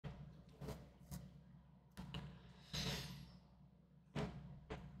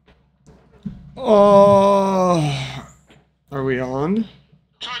Oh, are we on?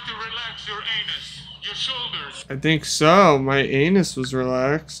 Try to relax your anus, your shoulders. I think so. My anus was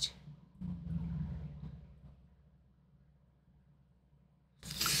relaxed.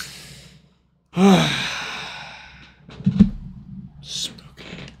 Spooky.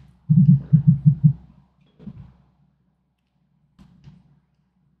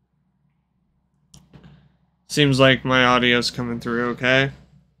 Seems like my audio's coming through okay.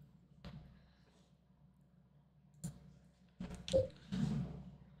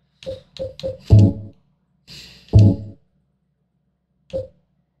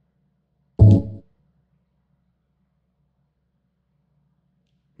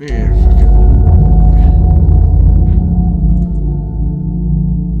 Yeah,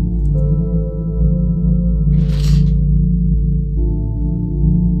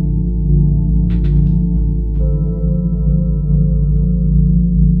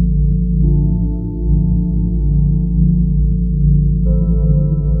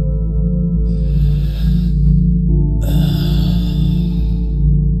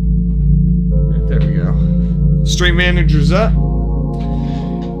 right, there we go. Stream manager's up.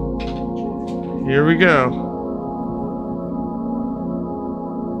 Here we go.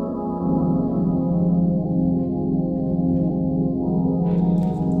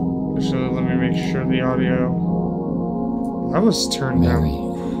 Actually, let me make sure the audio. That was turned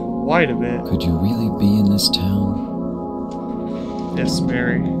down quite a bit. Could you really be in this town? Yes,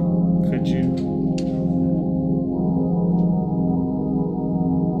 Mary. Could you?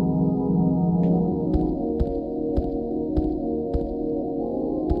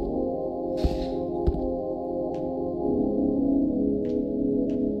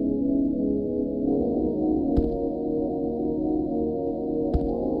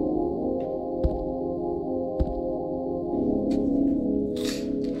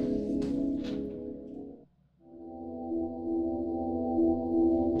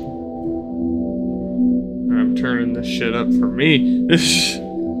 I'm turning this shit up for me.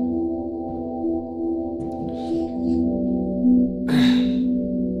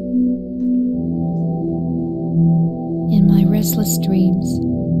 In my restless dreams,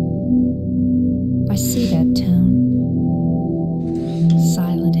 I see that town.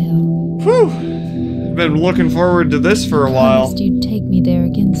 Silent Hill. Whew! Been looking forward to this for a while. Promised you'd take me there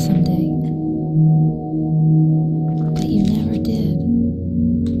again someday. But you never did.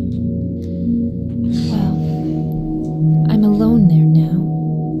 Well, I'm alone there now.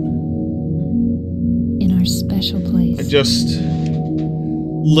 In our special place. I just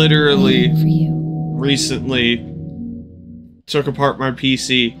literally Waiting for you. recently took apart my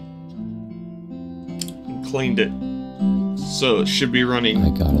PC and cleaned it. So it should be running I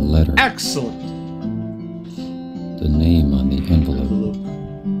got a letter. excellent. The name on the envelope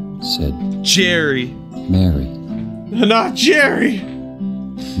said Jerry. Mary, Not Jerry!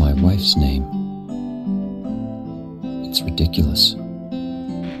 my wife's name. It's ridiculous.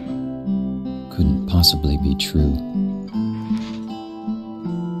 Couldn't possibly be true.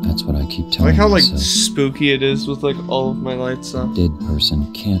 That's what I keep I telling like how like myself. spooky it is with like all of my lights off. Dead person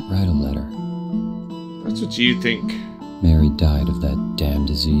can't write a letter. That's what you think. Mary died of that damn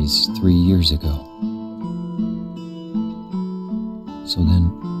disease 3 years ago. So then,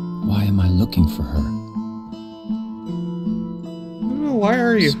 why am I looking for her? I don't know, why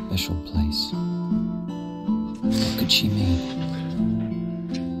are you? Special place. What could she mean?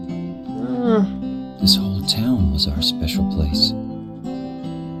 This whole town was our special place.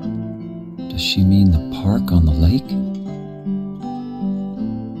 Does she mean the park on the lake?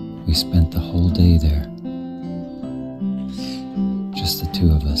 We spent the whole day there. Just the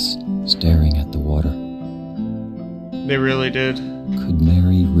two of us, staring at the water. They really did. Could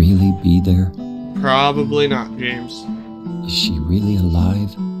Mary really be there? Probably not, James. Is she really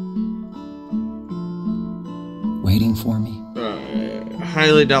alive? Waiting for me? I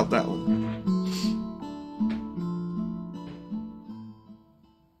highly doubt that one.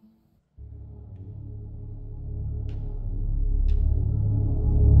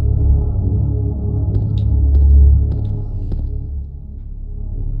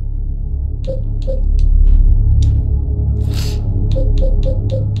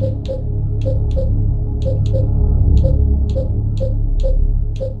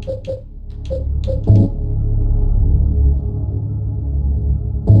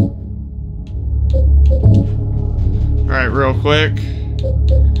 Alright, real quick,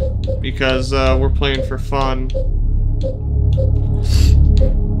 because we're playing for fun.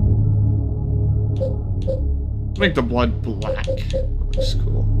 Make the blood black. Looks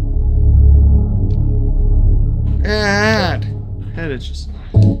cool. Head is just...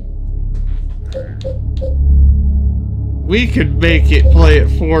 We could make it play at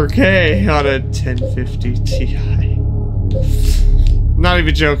 4K on a 1050 Ti. Not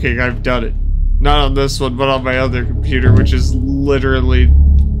even joking, I've done it. Not on this one, but on my other computer, which is literally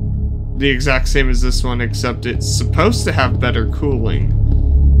the exact same as this one, except it's supposed to have better cooling.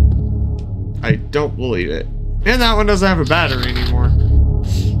 I don't believe it. And that one doesn't have a battery anymore.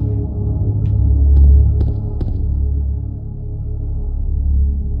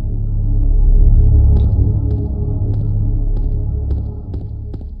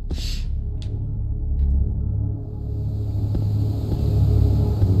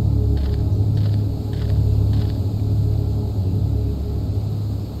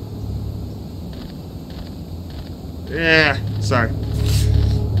 Yeah, sorry.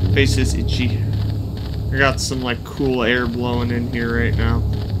 Face is itchy. I got some like cool air blowing in here right now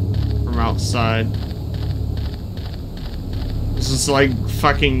from outside. This is like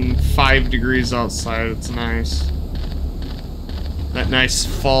fucking 5 degrees outside. It's nice. That nice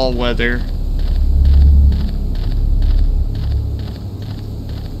fall weather.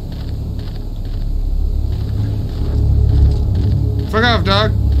 Fuck off,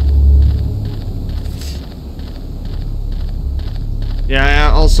 dog. Yeah,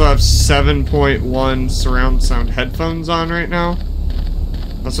 I also have 7.1 surround sound headphones on right now.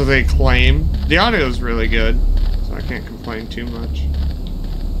 That's what they claim. The audio is really good, so I can't complain too much.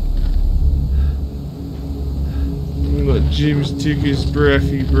 Let James take his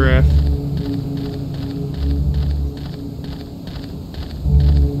breathy breath.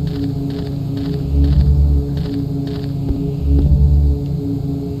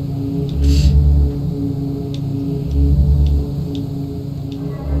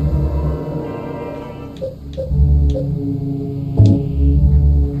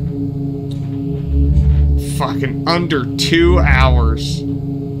 Fucking under 2 hours.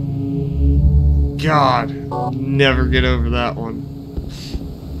 God, I'll never get over that one.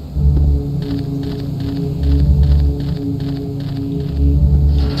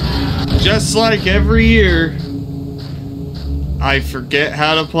 Just like every year, I forget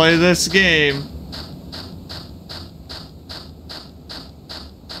how to play this game.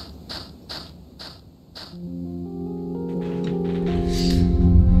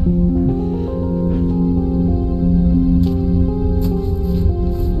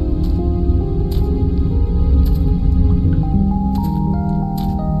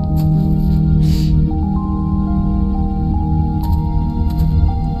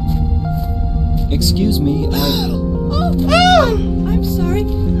 Excuse me, I'm sorry.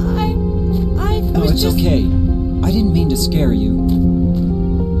 I No, was it's just... okay. I didn't mean to scare you.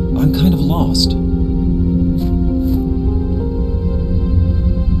 I'm kind of lost.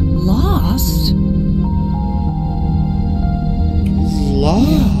 Lost?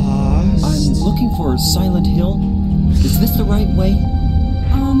 Lost? I'm looking for Silent Hill. Is this the right way?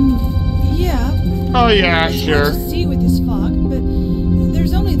 Yeah. Oh yeah, It's sure. hard to see with this fog, but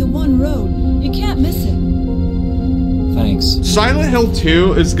there's only the one road. You can't miss it. Thanks. Silent Hill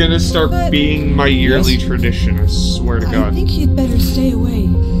 2 is gonna start But- being my yearly Yes? tradition, I swear to I God. think you'd better stay away.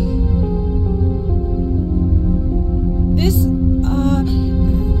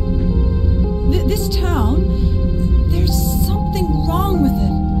 This town, there's something wrong with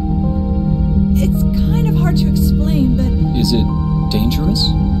it. It's kind of hard to explain, but Is it dangerous?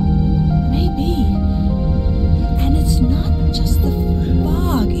 maybe. And it's not just the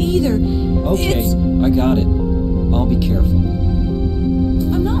fog either. Okay, It's... I got it. I'll be careful.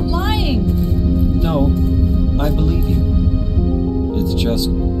 I'm not lying. No, I believe you. It's just...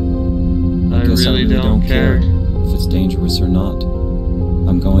 I guess really I don't care. if it's dangerous or not.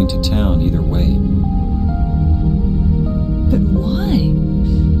 I'm going to town either way. But why?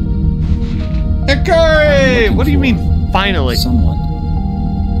 Hikari! looking What do you for mean, finally? Someone.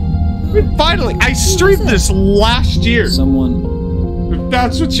 Finally! I streamed this last year! Someone If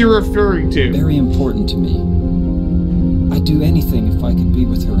that's what you're referring to. very important to me. I'd do anything if I could be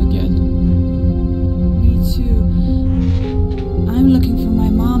with her again. Me too. I'm looking for my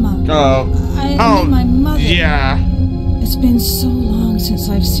mama. Oh. I Oh, mean my mother. yeah. It's been so long since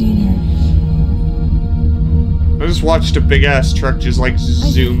I've seen her. I just watched a big-ass truck just, like,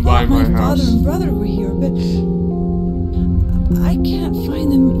 zoom by I thought my my father house. and brother were here, but I can't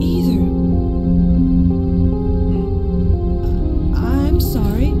find them either. I'm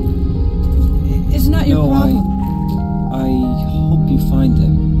sorry. It's not your No, problem. I hope you find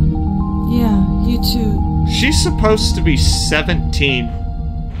them. Yeah, you too. She's supposed to be 17.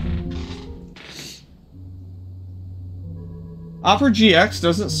 Opera GX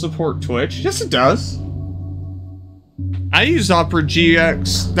doesn't support Twitch. Yes, it does. I use Opera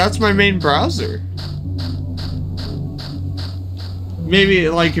GX. That's my main browser. Maybe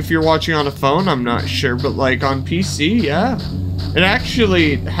like if you're watching on a phone, I'm not sure, but like on PC, yeah. It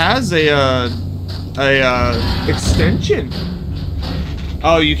actually has a extension.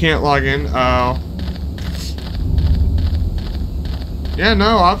 Oh, you can't log in? Oh. Yeah,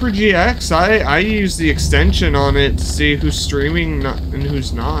 no, Opera GX, I use the extension on it to see who's streaming and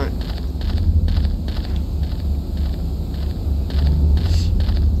who's not.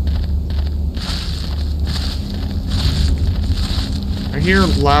 I hear a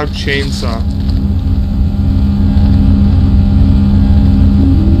loud chainsaw.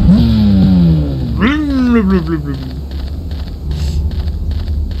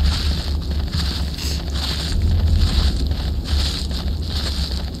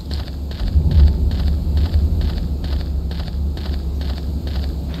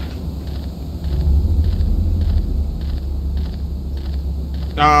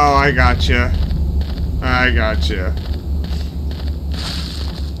 Oh, I gotcha. I gotcha.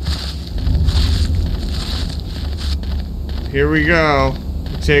 Here we go.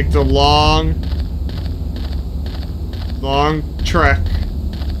 We take the long trek.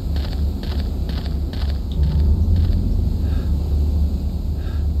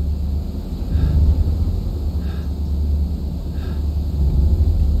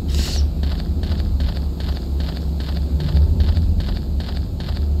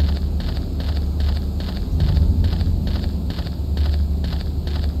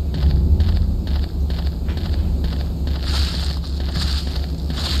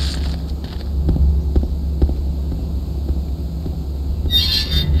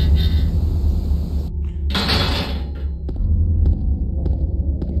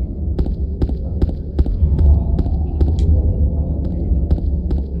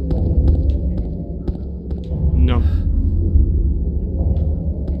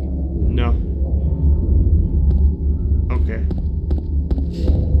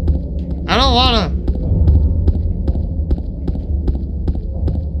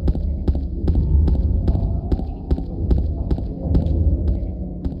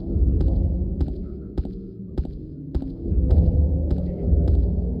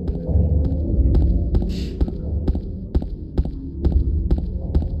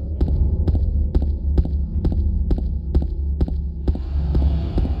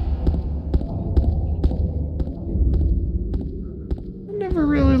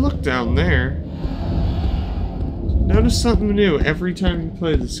 Down there. Notice something new every time you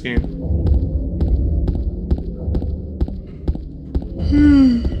play this game.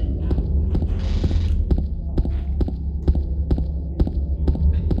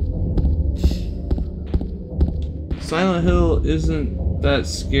 Silent Hill isn't that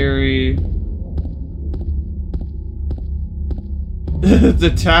scary.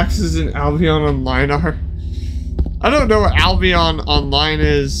 The taxes in Albion Online are. I don't know what Albion Online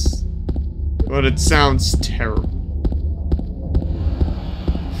is, but it sounds terrible.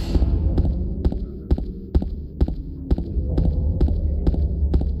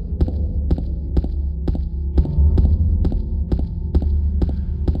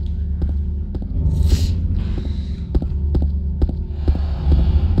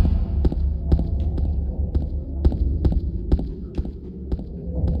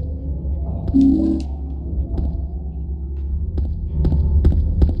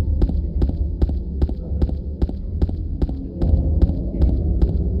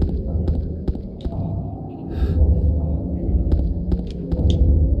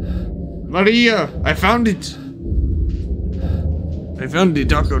 Maria, I found it. I found the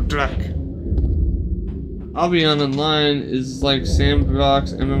taco track. Albion Online is like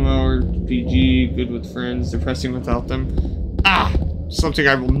sandbox, MMORPG, good with friends, depressing without them. Ah! Something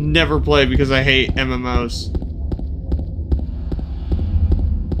I will never play because I hate MMOs.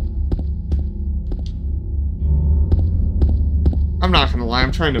 I'm not gonna lie,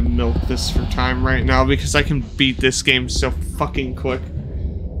 I'm trying to milk this for time right now because I can beat this game so fucking quick.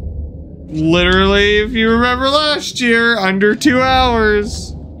 Literally, if you remember last year, under 2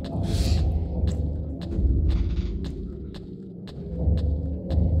 hours.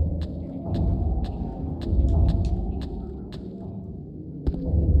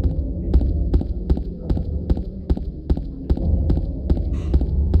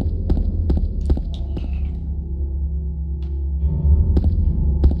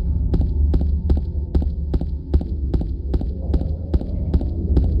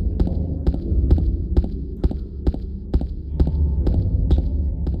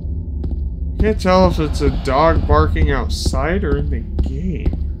 Can't tell if it's a dog barking outside or in the game.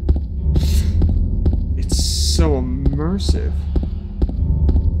 It's so immersive. immersive.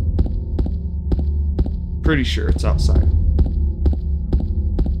 Pretty sure it's outside.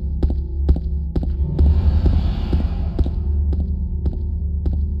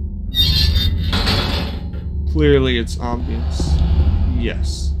 Clearly it's ambience.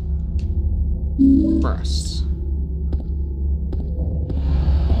 Yes. Breasts.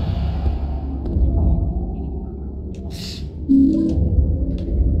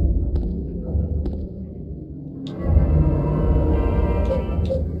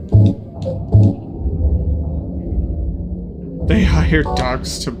 They hired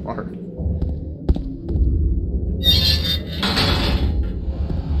dogs to bark.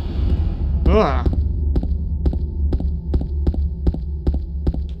 Ah.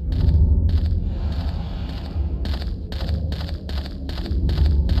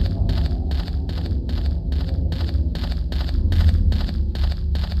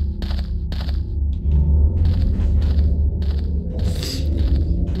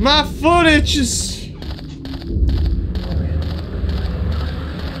 My foot itches.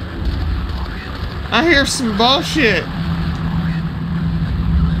 I hear some bullshit.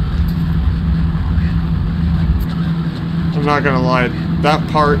 I'm not gonna lie, that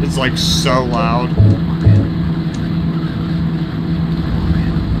part is like so loud.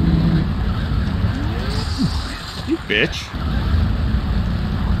 You bitch.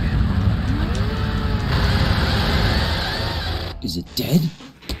 Is it dead?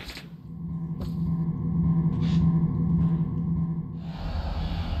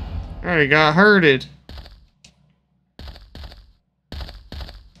 Alright, got hurted.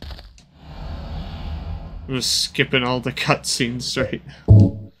 I'm just skipping all the cutscenes right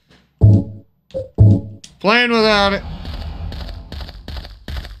now. Playing without it.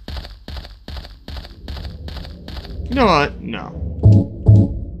 You know what? No.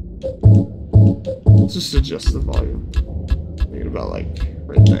 Let's just adjust the volume. Make it about like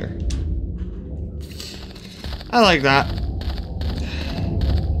right there. I like that.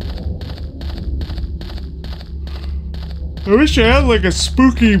 I wish I had like a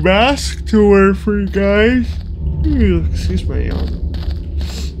spooky mask to wear for you guys. Ew, excuse my yawn.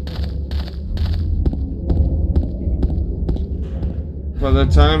 By the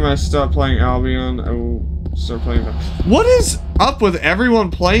time I stop playing Albion, I will start playing Valorant. What is up with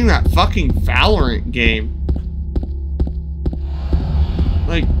everyone playing that fucking Valorant game?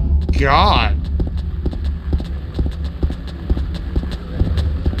 Like, God.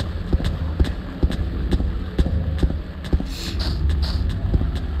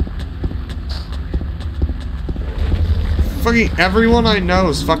 Fucking everyone I know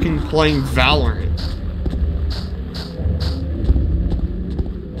is fucking playing Valorant.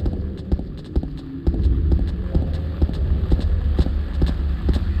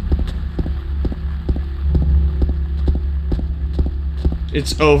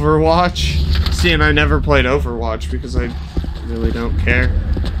 It's Overwatch? See, and I never played Overwatch because I really don't care.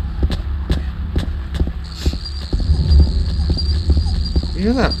 You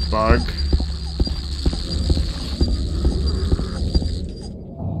hear that bug?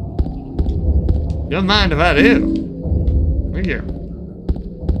 You don't mind if I do. Thank you.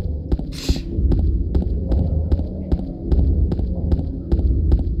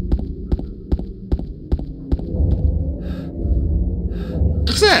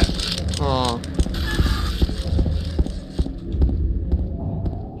 What's that? Aw.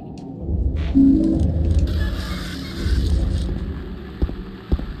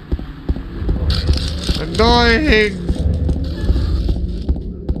 Annoying.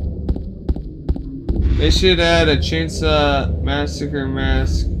 They should add a Chainsaw Massacre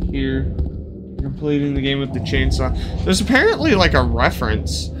mask here. Completing the game with the chainsaw. There's apparently like a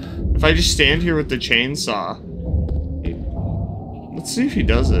reference. If I just stand here with the chainsaw. Let's see if he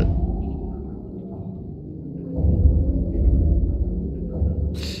does it.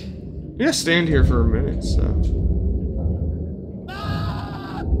 Yeah, stand here for a minute, so.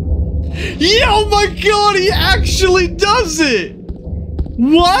 Yeah, oh my god, he actually does it!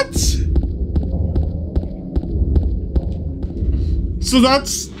 What? So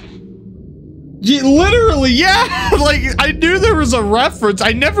that's... Yeah, literally, yeah! Like, I knew there was a reference.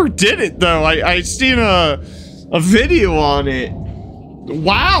 I never did it, though. I seen a video on it.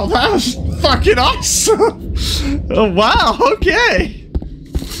 Wow, that was fucking awesome! Oh, wow, okay.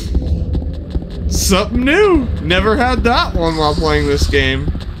 Something new. Never had that one while playing this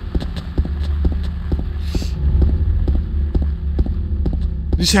game.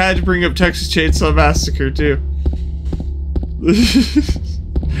 Just had to bring up Texas Chainsaw Massacre, too.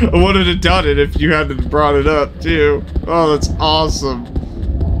 I wouldn't have done it if you hadn't brought it up, too. Oh, that's awesome.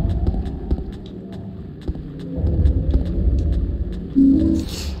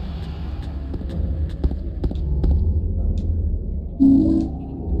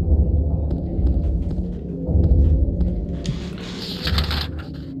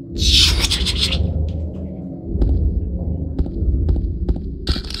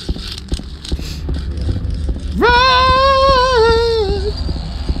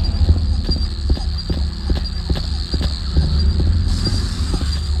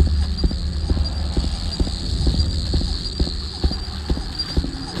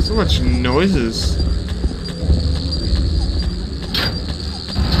 So much noises.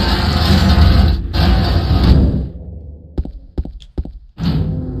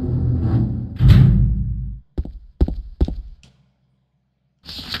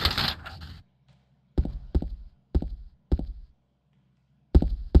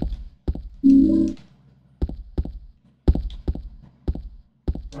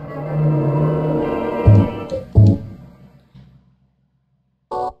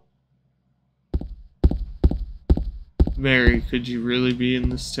 Mary, could you really be in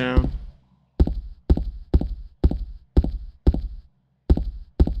this town?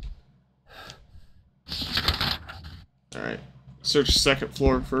 Alright. Search second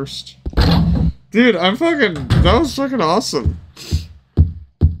floor first. Dude, that was fucking awesome.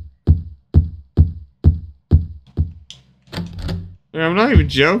 Yeah, I'm not even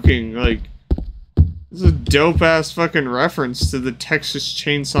joking, like, this is a dope-ass fucking reference to the Texas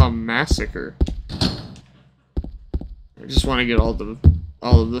Chainsaw Massacre. I just want to get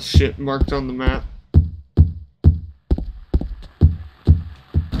all of this shit marked on the map.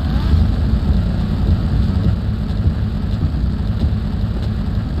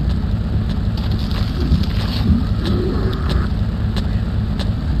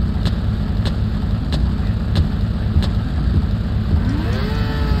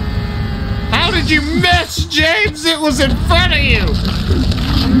 How did you miss, James? It was in front of you!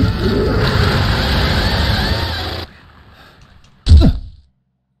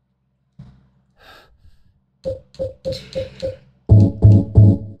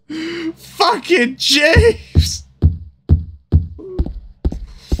 Fucking James!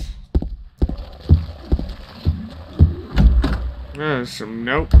 There's some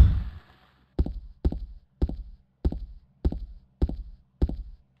nope.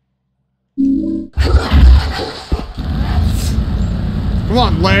 Come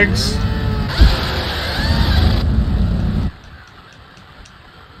on, legs.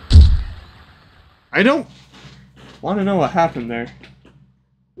 I don't want to know what happened there.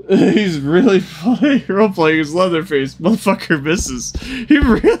 He's really funny role-playing his Leatherface. Motherfucker misses. He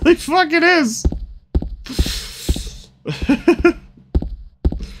really fucking is.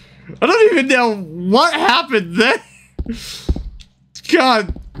 I don't even know what happened there.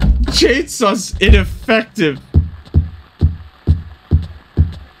 God, Chainsaw's ineffective.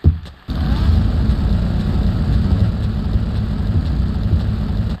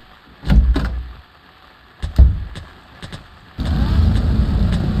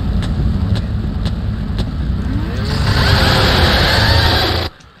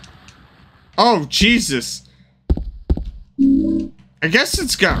 Oh, Jesus. I guess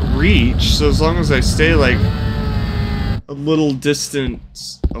it's got reach, so as long as I stay, like, a little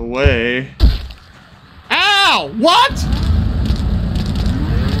distance away. Ow! What?!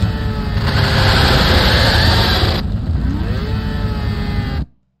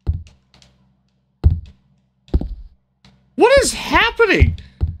 What is happening?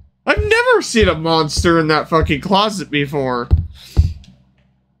 I've never seen a monster in that fucking closet before.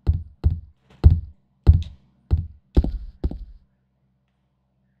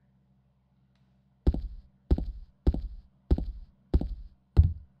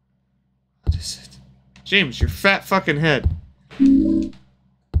 James, your fat fucking head.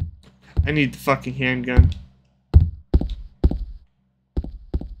 I need the fucking handgun.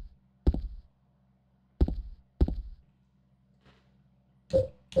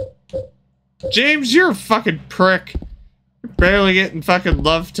 James, you're a fucking prick. You're barely getting fucking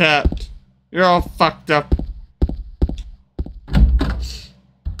love tapped. You're all fucked up.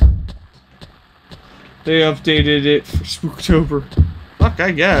 They updated it for Spooktober. Fuck,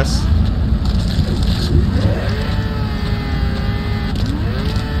 I guess.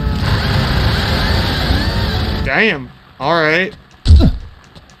 Damn. Alright.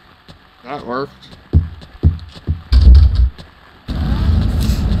 That worked.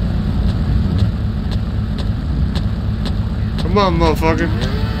 Come on, motherfucker.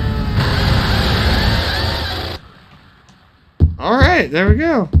 Alright, there we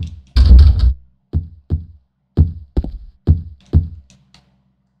go.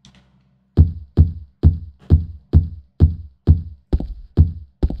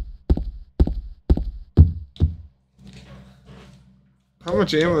 How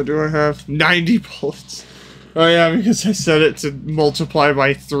much ammo do I have? 90 bullets. Oh yeah, because I set it to multiply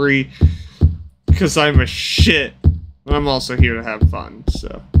by 3. Because I'm a shit. And I'm also here to have fun,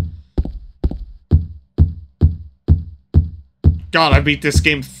 so. God, I beat this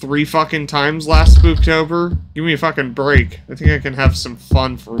game 3 fucking times last Spooktober. Give me a fucking break. I think I can have some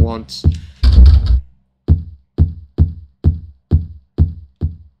fun for once.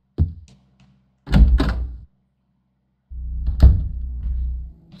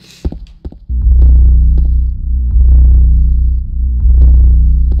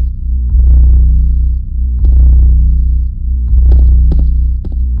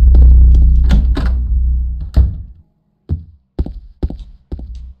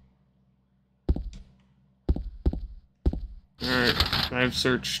 I've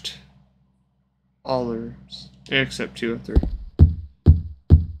searched all the rooms except 2 and 3,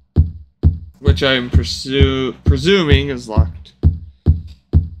 which I am presuming is locked.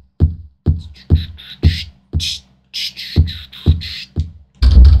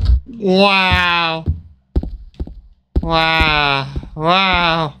 Wow. Wow.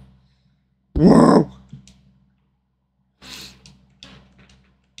 Wow. Whoa.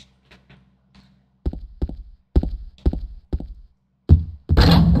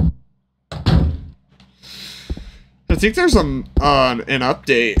 I think there's an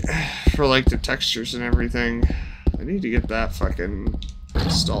update for like the textures and everything. I need to get that fucking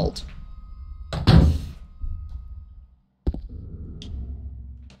installed.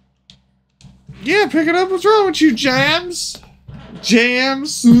 Yeah, pick it up. What's wrong with you, Jams?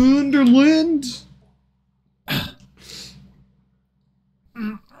 Jams Sunderland?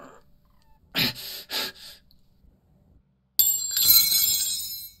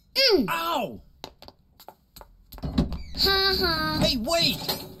 Ow! Hey, wait!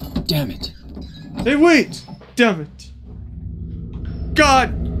 Damn it. Hey, wait! Damn it.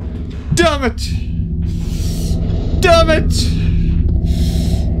 God! Damn it! Damn it!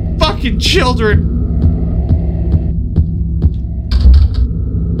 Fucking children!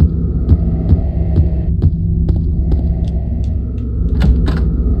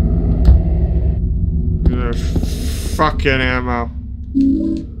 There's fucking ammo.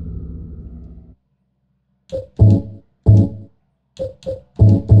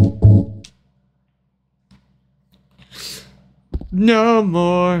 No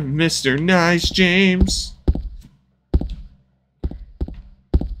more Mr. Nice James.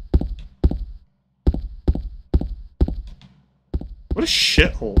 What a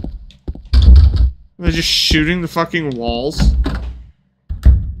shithole. They're just shooting the fucking walls.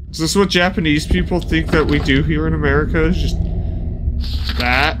 Is this what Japanese people think that we do here in America? Is just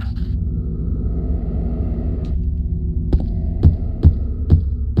that?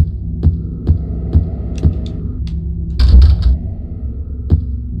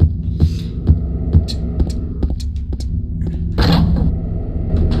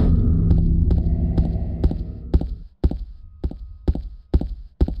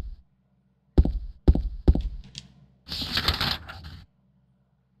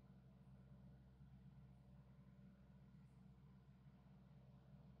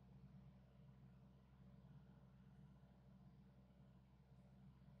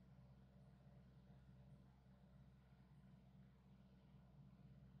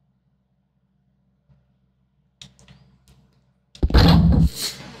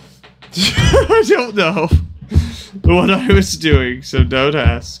 I don't know what I was doing, so don't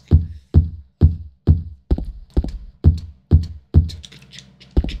ask.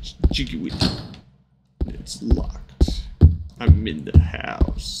 It's locked. I'm in the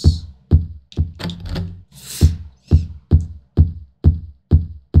house.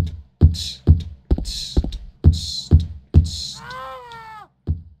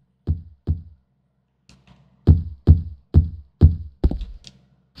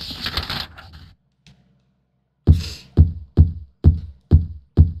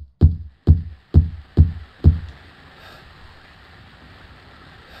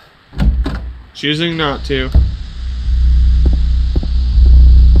 Choosing not to.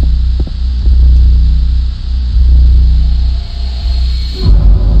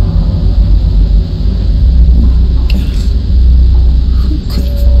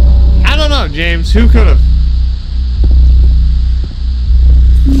 I don't know, James. Who could have?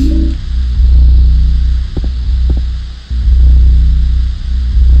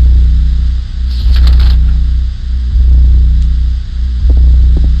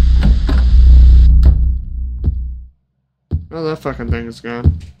 Oh, that fucking thing is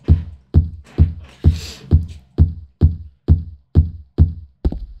gone.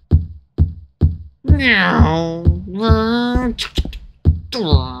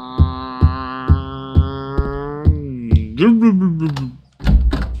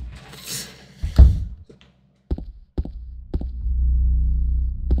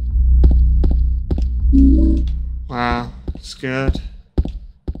 Wow, it's good.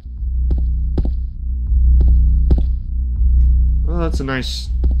 Oh, that's a nice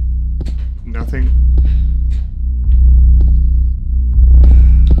nothing.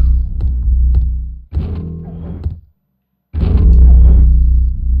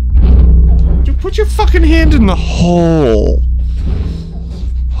 Dude, put your fucking hand in the hole.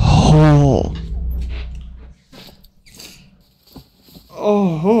 Hole.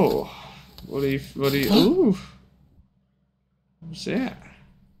 Oh, what do you, ooh. What's that?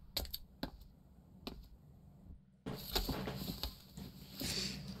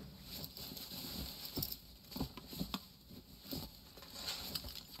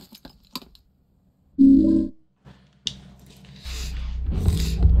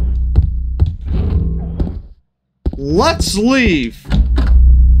 Let's leave.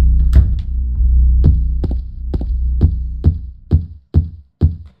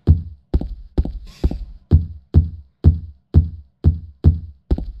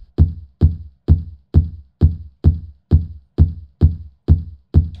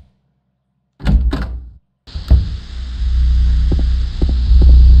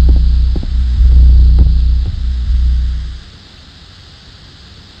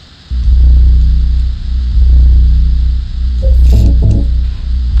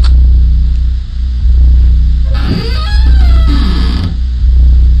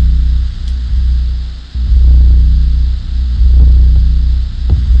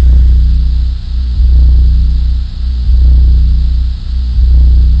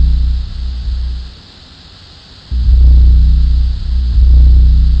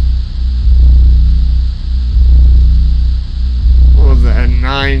 What was that?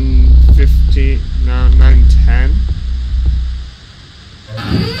 9:50? No, 9:10.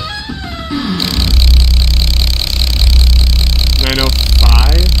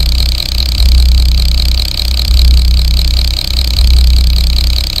 9:05.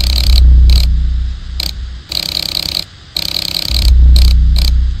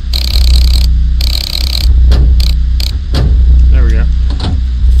 There we go.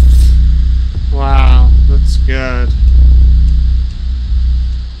 Wow, that's good.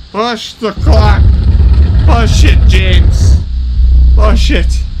 Push the clock. Push it, James. Push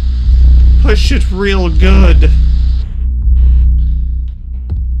it. Push it real good.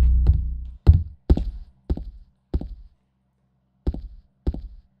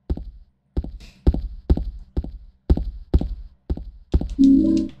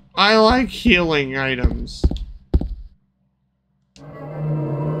 I like healing items.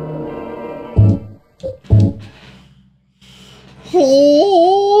 Oh.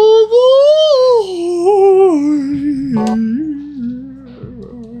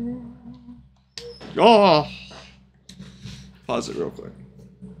 Pause it real quick.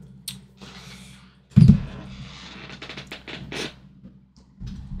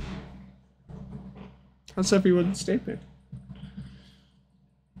 How's everyone's statement?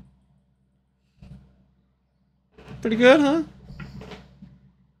 Pretty good, huh?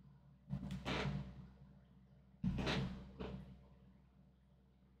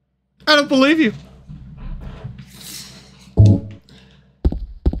 I don't believe you.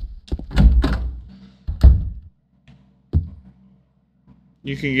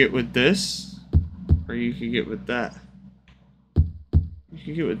 You can get with this, or you can get with that. You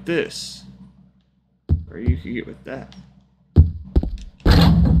can get with this, or you can get with that.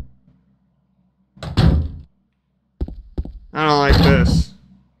 I don't like this.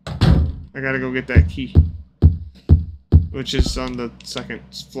 I gotta go get that key, which is on the second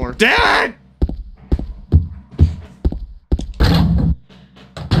floor. Damn it!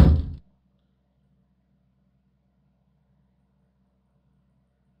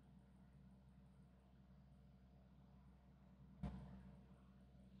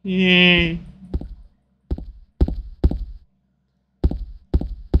 Yeah.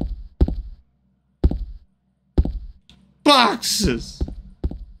 Boxes!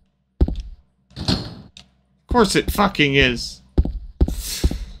 Of course it fucking is.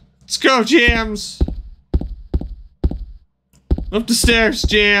 Let's go, Jams! Up the stairs,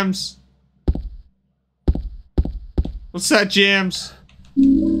 Jams! What's that, Jams?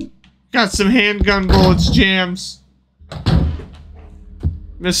 Got some handgun bullets, Jams.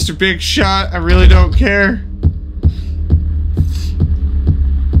 Mr. Big Shot, I really don't care.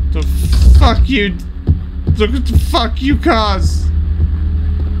 The fuck you... Look at the fuck you cause.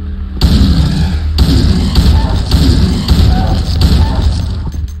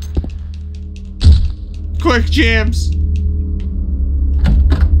 Quick, Jams.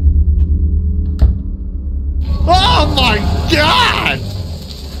 Oh my god!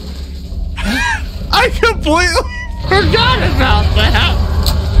 I completely forgot about that.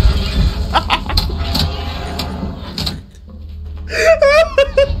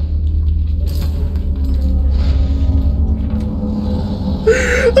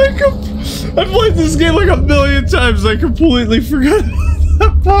 I played this game like a million times. I completely forgot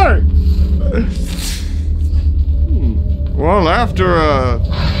that part. Well, after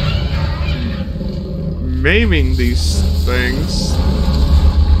maiming these things.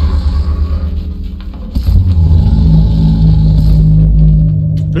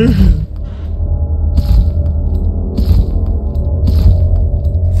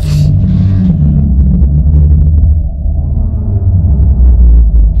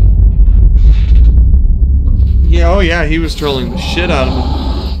 Yeah, oh yeah, he was trolling the shit out of him.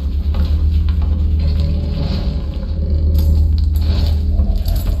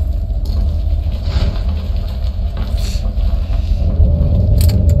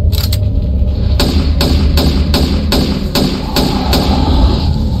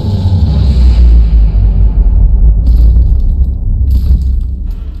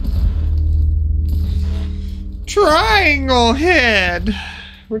 Triangle head.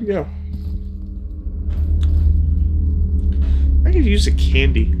 Where'd it go? I could use a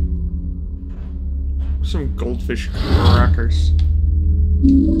candy. Some goldfish crackers.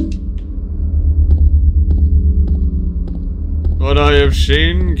 What I have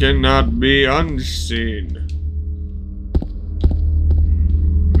seen cannot be unseen.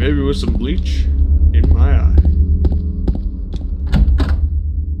 Maybe with some bleach in my eye.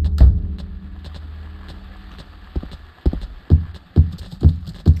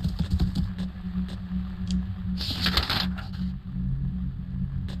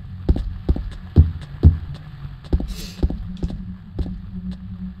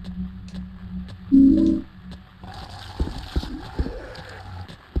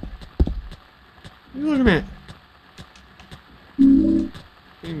 What are you looking at?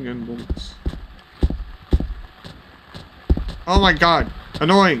 Handgun bullets. Oh my god,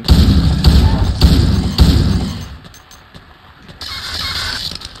 annoying.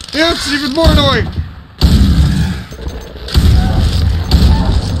 Yeah, it's even more annoying.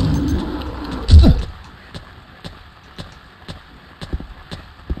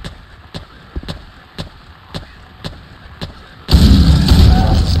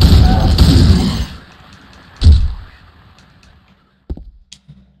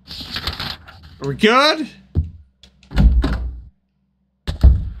 Are we good?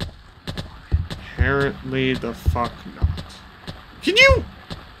 Apparently the fuck not. Can you?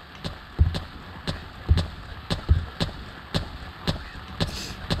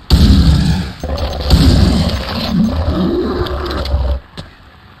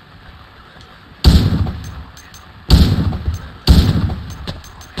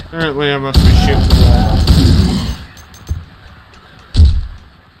 Apparently I must be shooting the wall.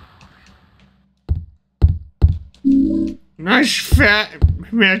 Nice fat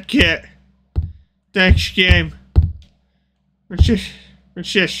med kit. Thanks, game. What's this?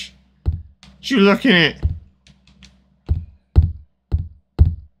 What's this? What you looking at?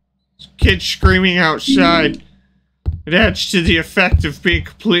 Kids screaming outside. It adds to the effect of being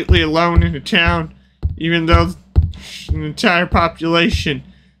completely alone in a town, even though an entire population.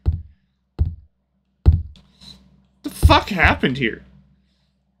 What the fuck happened here?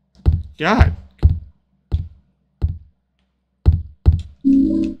 God.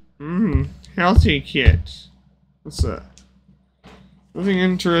 Healthy kit. What's that? Nothing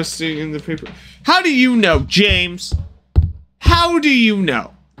interesting in the paper. How do you know, James? How do you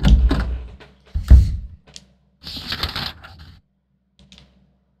know?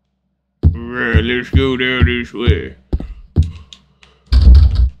 Alright, let's go down this way.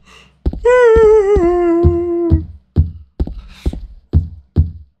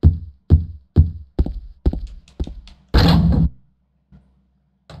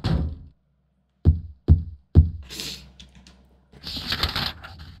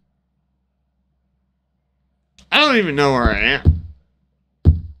 I don't even know where I am.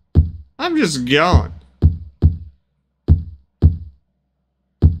 I'm just going.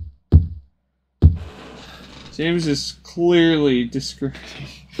 James is clearly discriminating.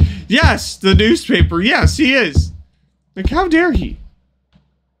 Yes, the newspaper. Yes, he is. Like, how dare he?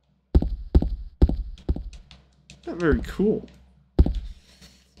 Not very cool.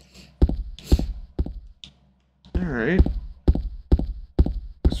 Alright.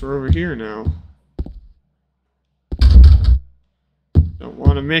 Guess we're over here now. Don't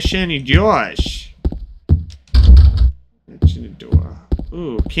want to miss any doors. Mention a door.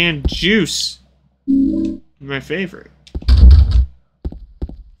 Ooh, canned juice. My favorite.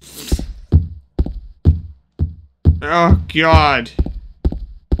 Oh god.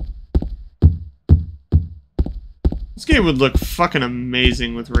 This game would look fucking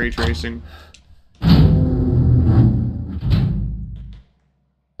amazing with ray tracing.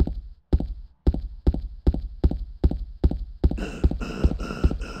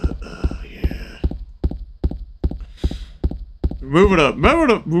 Move it up, move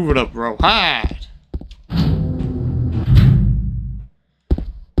it up, move it up, bro. Hide.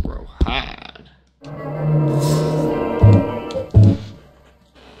 Bro, hide.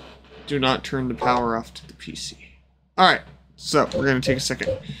 Do not turn the power off to the PC. Alright, so we're gonna take a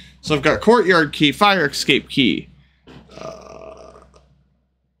second. So I've got courtyard key, fire escape key.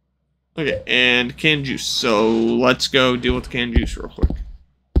 Okay, and canned juice. So let's go deal with the canned juice real quick.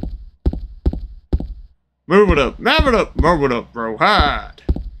 Move it up, move it up, move it up, bro, hide.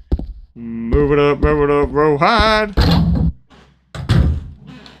 Move it up, bro, hide.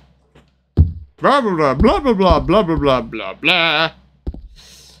 Blah, blah, blah, blah, blah, blah, blah, blah, blah, blah.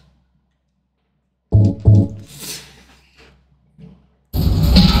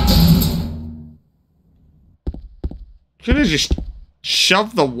 Could have just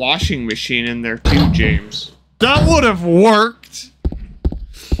shoved the washing machine in there too, James. That would have worked.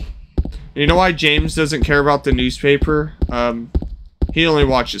 You know why James doesn't care about the newspaper? He only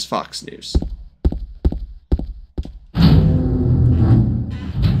watches Fox News. I'm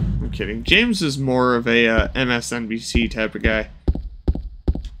kidding. James is more of a MSNBC type of guy.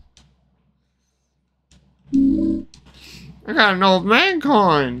 I got an old man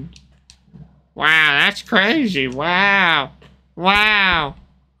coin. Wow, that's crazy. Wow. Wow.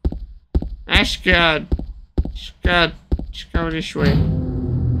 That's good. It's good. Let's go this way.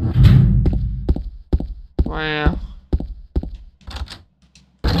 Wow.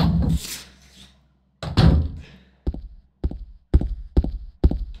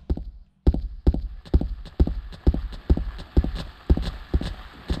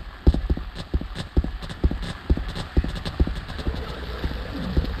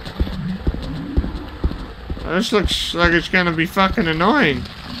 This looks like it's gonna be fucking annoying.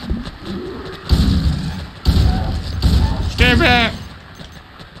 Stand back!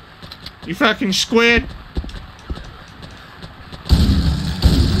 You fucking squid!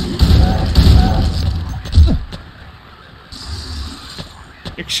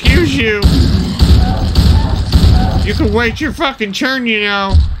 Excuse you! You can wait your fucking turn, you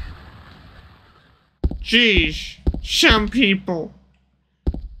know. Jeez, some people.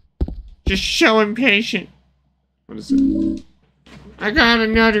 Just so impatient. What is it? I got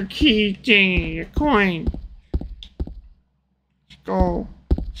another key thingy, a coin. Let's go.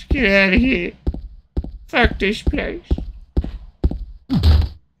 Let's get out of here. Fuck this place.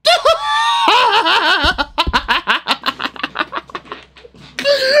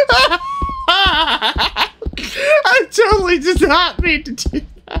 I totally did not mean to do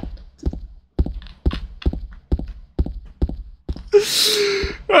that.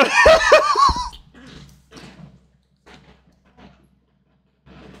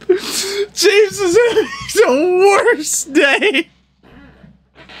 James is having the worst day.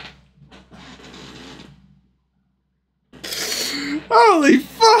 Holy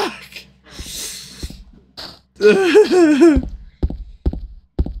fuck.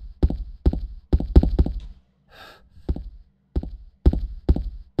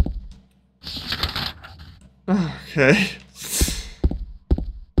 Okay.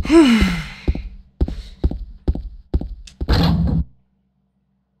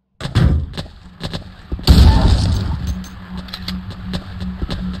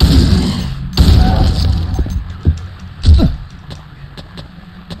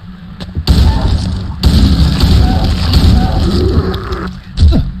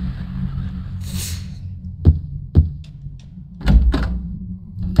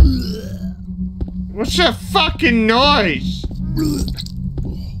 What's that fucking noise?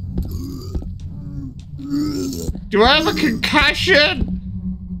 Do I have a concussion?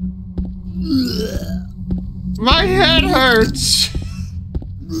 My head hurts.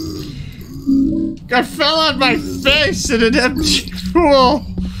 I fell on my face in an empty pool.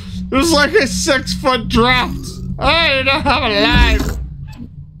 It was like a 6-foot drop. I don't know how I'm alive.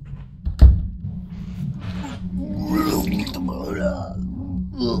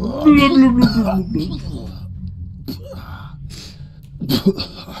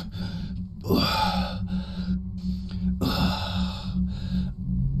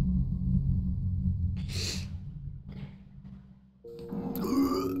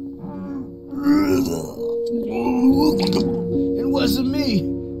 It wasn't me. I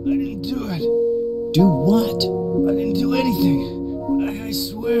didn't do it. Do what? I didn't do anything. I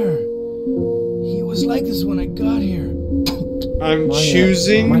swear. He was like this when I got here. I'm My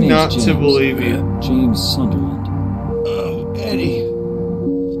choosing name's not to James. believe you. James Sunderland. Eddie.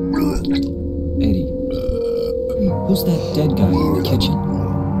 Eddie. Who's that dead guy in the kitchen? I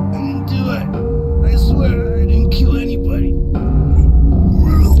didn't do it. I swear I didn't kill anybody.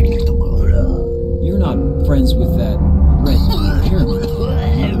 You're not friends with that red pyramid.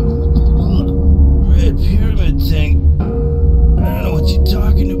 Red pyramid thing. I don't know what you're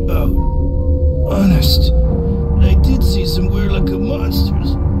talking about. Honest. I did see some weird looking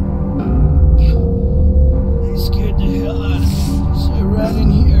monsters. They scared the hell out of me, so I ran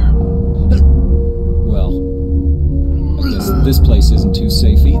in here. Well, I guess this place isn't too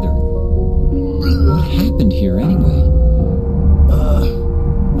safe either. What happened here anyway? I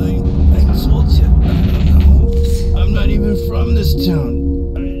told you. I don't know. I'm not even from this town.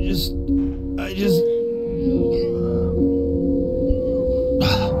 I just...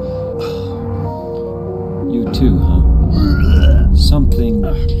 You too, huh? Something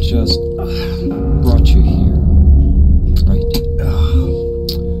just brought you here, right?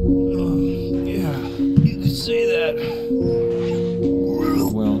 Yeah, you could say that.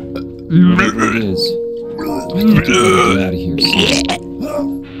 think you better get out of here soon.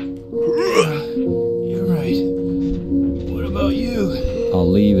 You're right. What about you? I'll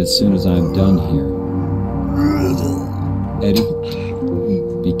leave as soon as I'm done here. Eddie,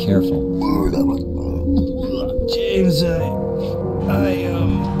 be careful. James,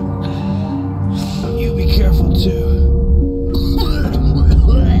 you be careful too.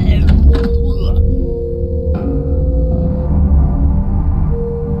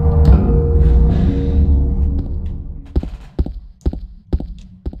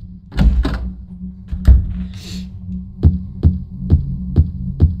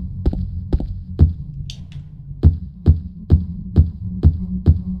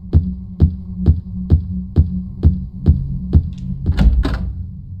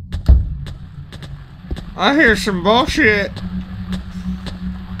 I hear some bullshit.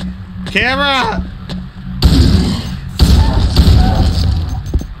 Camera!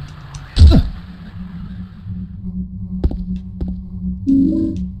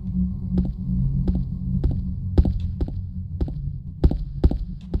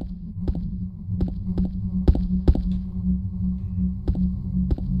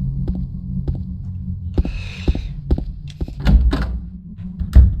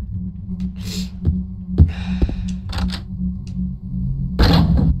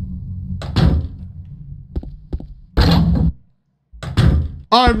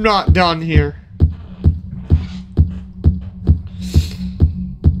 I'm not done here.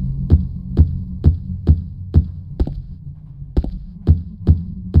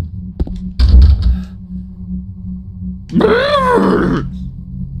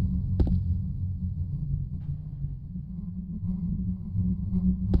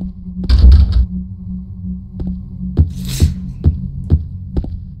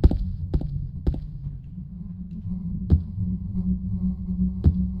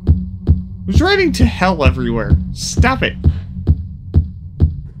 Who's writing to hell everywhere? Stop it.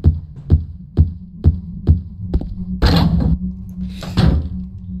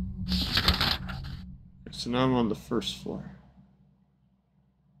 So now I'm on the first floor.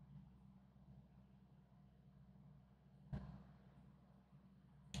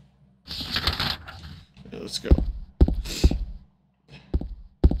 Yeah, let's go.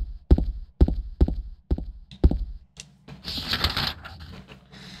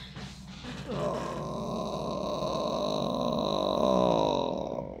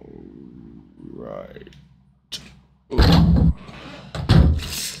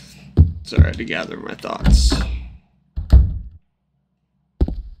 Sorry, to gather my thoughts.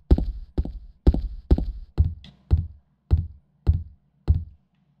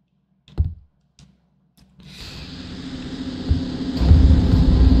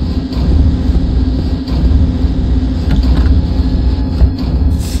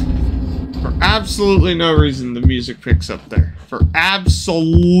 For absolutely no reason, the music picks up there. For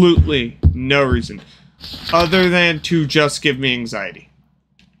absolutely no reason. Other than to just give me anxiety.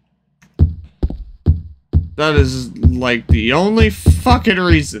 That is, like, the only fucking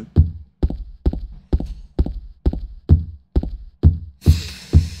reason.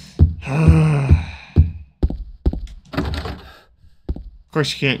 Of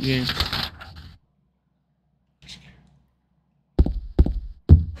course you can't, James.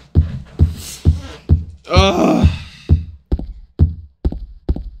 Ugh.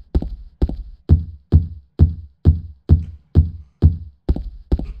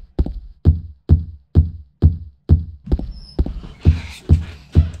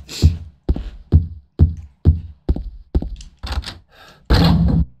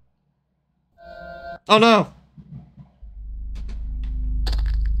 Oh no!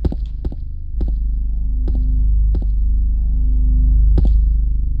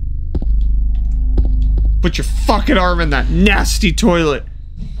 Put your fucking arm in that nasty toilet!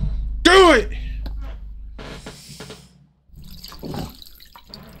 Do it!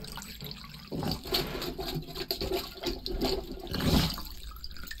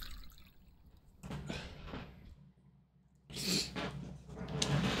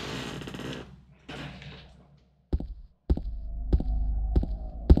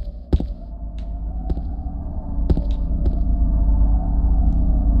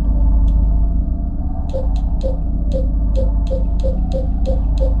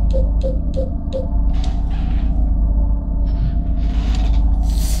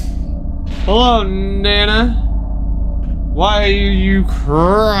 Hello, Nana. Why are you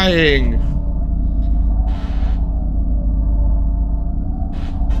crying?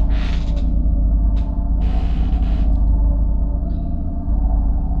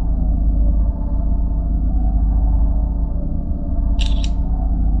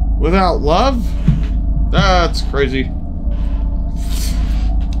 Without love? That's crazy.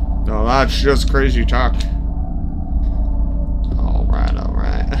 No, that's just crazy talk. Alright,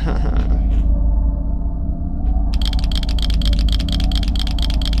 alright.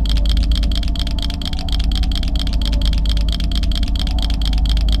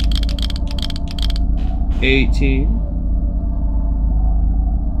 $18.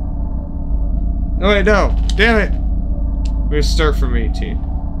 Oh wait, no. Damn it. We're gonna start from 18.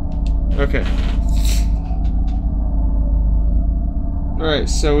 Okay. Alright,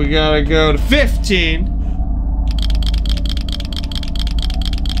 so we gotta go to 15.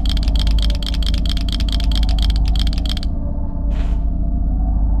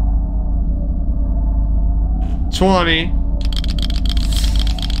 $20.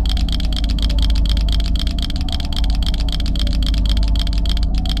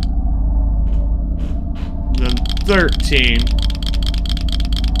 Then 13.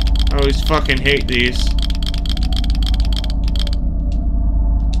 I always fucking hate these.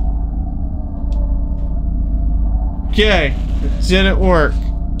 Okay, it didn't work.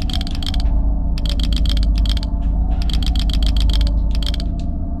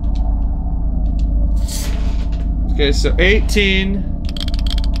 Okay, so 18,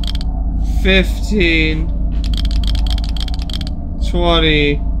 15,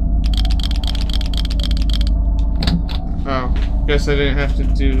 20. Oh, guess I didn't have to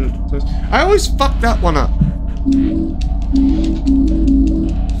do those. I always fuck that one up.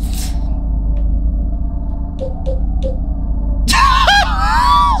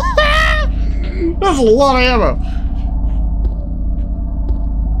 That's a lot of ammo.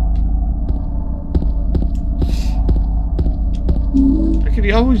 I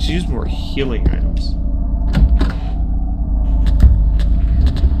could always use more healing items.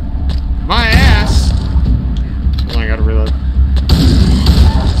 My ass! Oh, I gotta reload.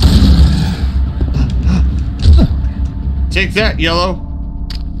 Take that, yellow.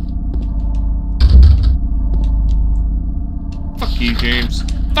 Fuck you, James.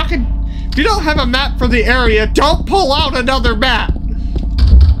 Fucking... If you don't have a map for the area, don't pull out another map!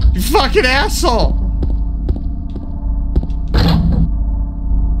 You fucking asshole!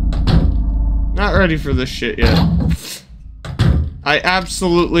 Not ready for this shit yet. I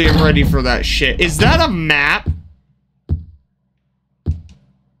absolutely am ready for that shit. Is that a map?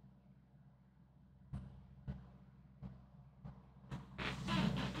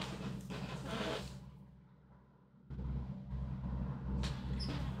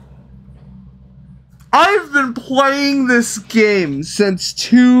 I've been playing this game since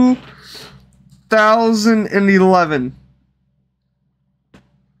 2011.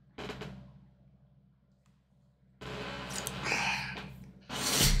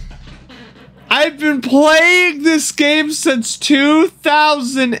 I've been playing this game since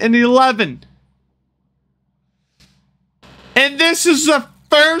 2011. And this is the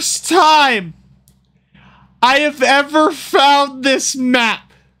first time I have ever found this map.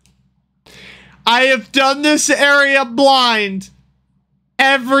 I have done this area blind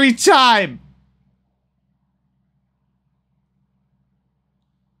every time.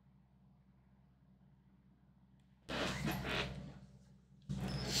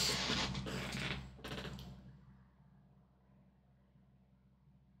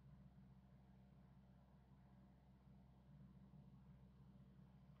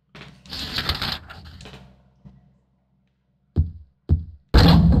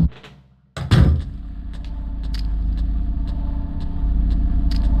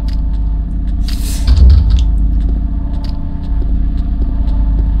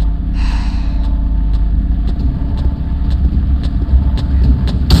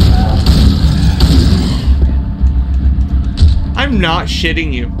 I'm not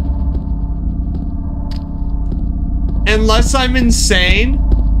shitting you. Unless I'm insane,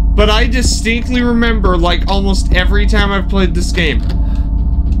 but I distinctly remember, like, almost every time I've played this game.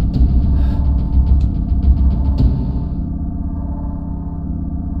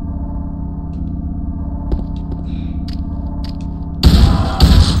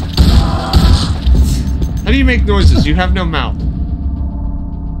 How do you make noises? You have no mouth.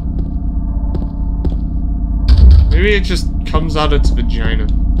 Maybe it just comes out its vagina.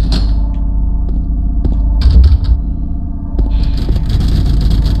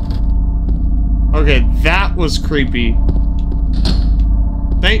 Okay, that was creepy.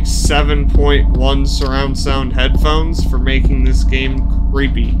 Thanks 7.1 surround sound headphones for making this game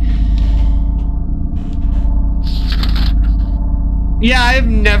creepy. Yeah, I've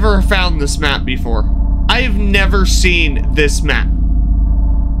never found this map before. I have never seen this map.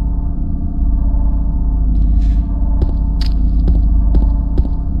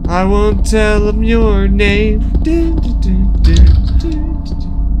 I won't tell them your name. Dun, dun, dun, dun,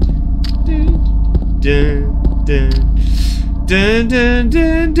 dun, dun, dun,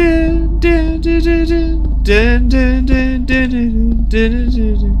 dun, dun, dun, dun, dun, dun, dun, dun,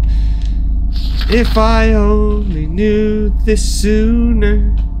 dun. If I only knew this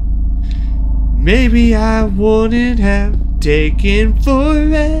sooner, maybe I wouldn't have taken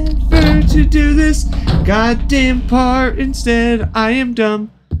forever to do this goddamn part. Instead, I am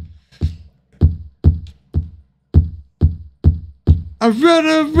dumb. I run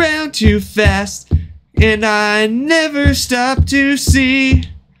around too fast, and I never stop to see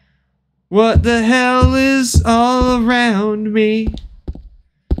what the hell is all around me.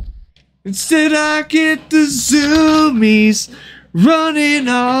 Instead, I get the zoomies running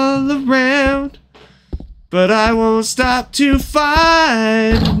all around, but I won't stop to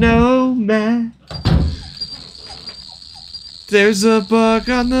find no man. There's a bug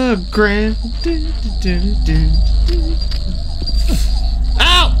on the ground.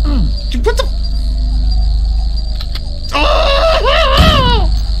 Ow! What the? Oh!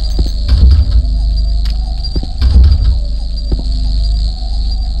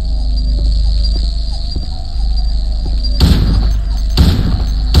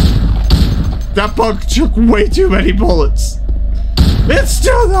 That bug took way too many bullets. It's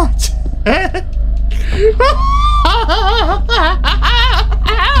still not.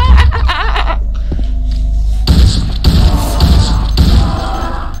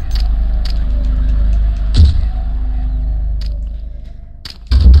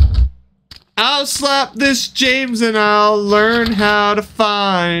 I'll slap this James and I'll learn how to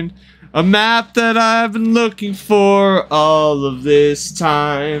find a map that I've been looking for all of this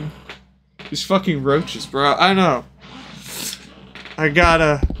time. These fucking roaches, bro. I know. I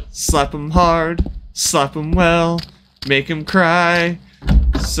gotta slap them hard, slap them well, make them cry.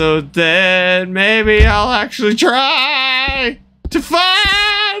 So then maybe I'll actually try to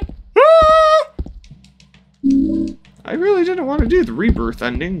find. I really didn't want to do the rebirth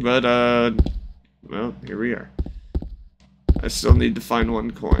ending, but well, here we are. I still need to find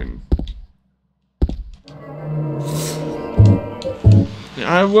one coin.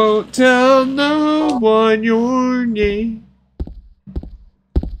 I won't tell no one your name.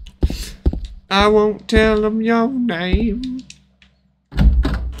 I won't tell them your name.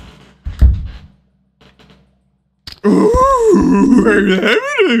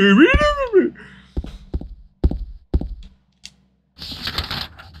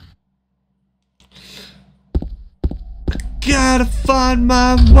 Gotta find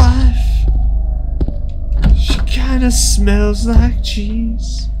my wife. She kinda smells like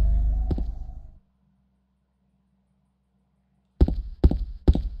cheese.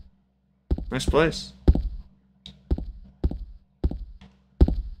 Nice place.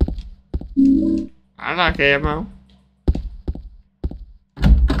 I like ammo.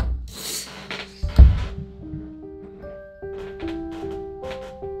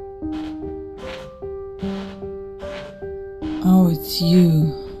 Oh, it's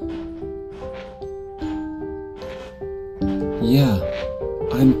you. Yeah,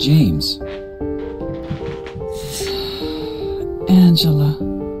 I'm James. Angela.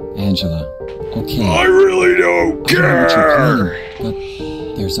 Angela, okay. I really don't I know what you're care. planning, but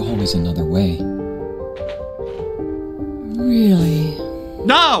there's always another way. Really?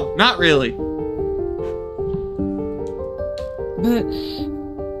 No, not really. But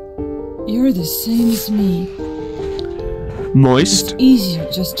you're the same as me. Moist. It's easier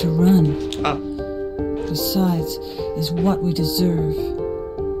just to run. Oh. Besides, is what we deserve.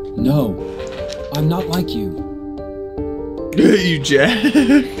 No, I'm not like you. You jack.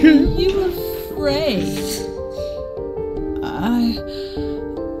 You afraid?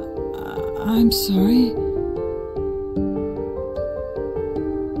 I'm sorry.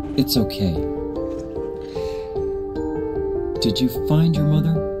 It's okay. Did you find your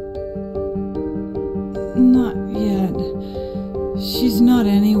mother? Not yet. She's not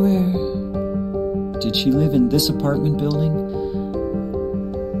anywhere. Did she live in this apartment building?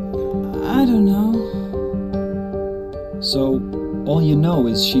 I don't know. So, all you know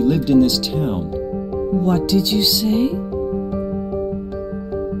is she lived in this town. What did you say?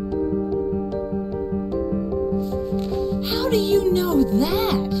 How do you know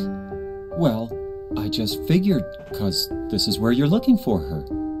that? Well, I just figured, 'cause this is where you're looking for her.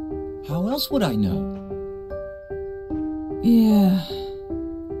 How else would I know? Yeah,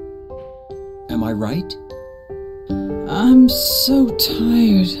 Am I right? I'm so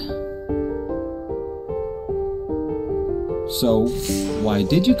tired. So, why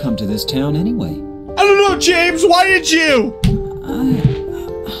did you come to this town anyway? I don't know, James. Why did you?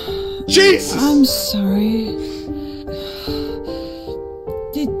 Jesus! I'm sorry.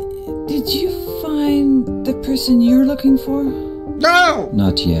 Did you find the person you're looking for? No!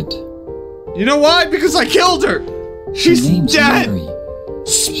 Not yet. You know why? Because I killed her! She's Her name's dead! Mary.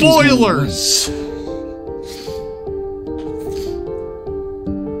 Spoilers!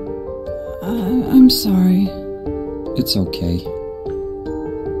 I'm sorry. It's okay.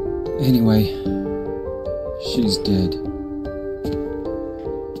 Anyway, she's dead.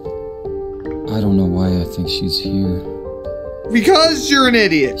 I don't know why I think she's here. Because you're an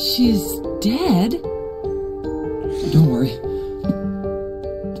idiot. She's dead? Don't worry.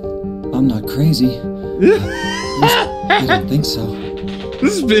 I'm not crazy. I don't think so.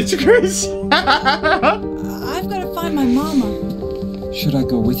 This bitch crazy. I've got to find my mama. Should I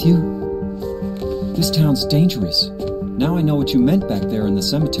go with you? This town's dangerous. Now I know what you meant back there in the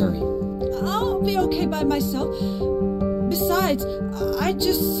cemetery. I'll be okay by myself. Besides, I'd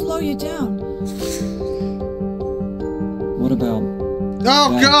just slow you down. What about...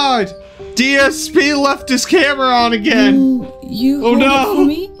 Oh that? God! DSP left his camera on again. You Oh, hold no. it for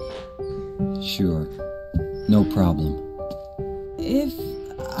me? Sure. No problem. If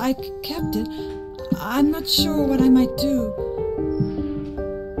I kept it, I'm not sure what I might do.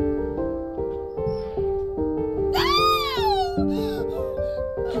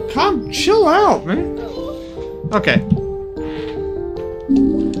 Come, chill out, man. Okay.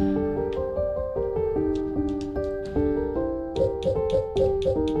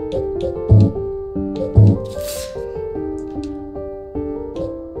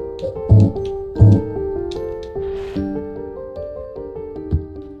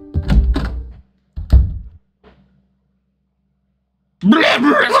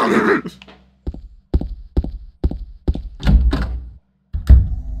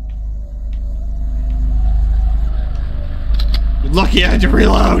 Lucky I had to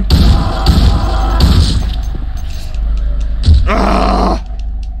reload. Ah!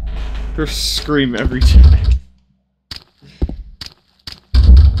 Her scream every time.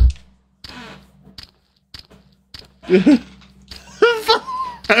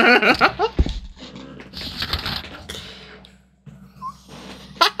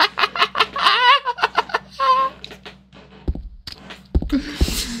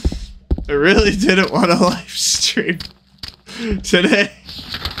 I really didn't want a live stream today.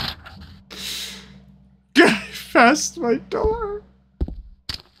 Guy passed my door.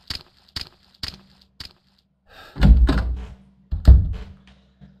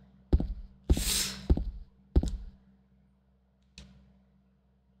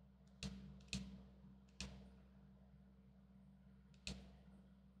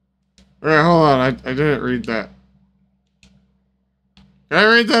 Alright, hold on. I didn't read that. Can I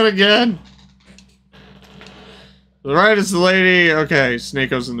read that again? The right is the lady. Okay,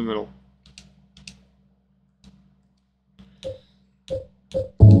 Snakeo's in the middle.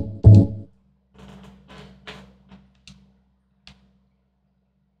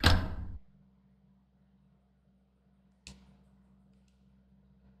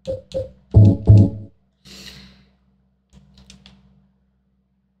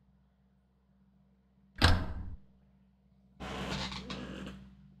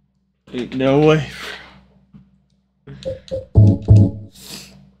 Ain't no way.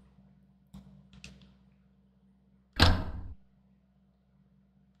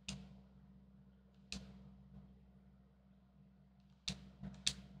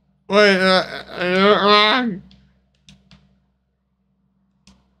 Wait, I did it wrong.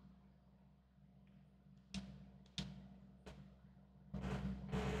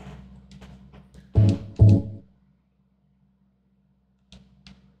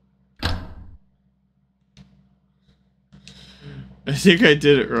 I think I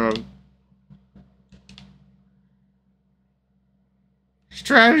did it wrong. Let's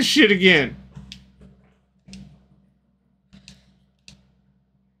try this shit again.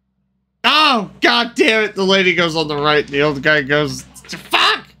 Oh, god damn it. The lady goes on the right. The old guy goes,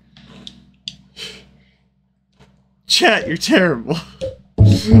 fuck! Chat, you're terrible.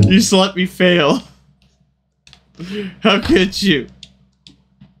 You just let me fail. How could you?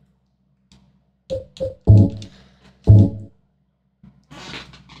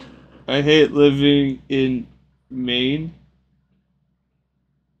 I hate living in Maine.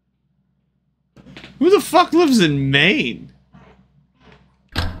 Who the fuck lives in Maine?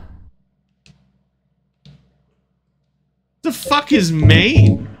 The fuck is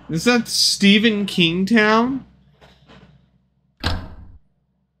Maine? Is that Stephen King town?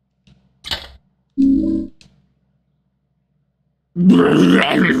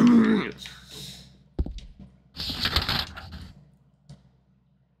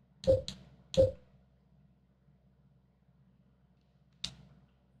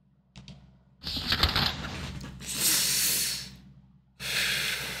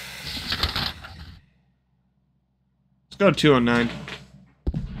 go to 209.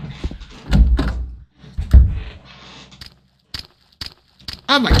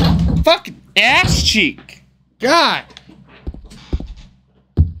 Oh my fucking ass cheek! God!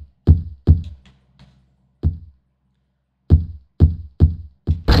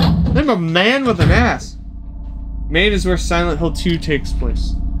 I'm a man with an ass. Maine is where Silent Hill 2 takes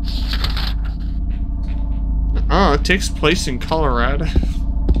place. Oh, it takes place in Colorado.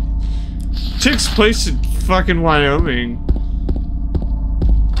 It takes place in fucking Wyoming.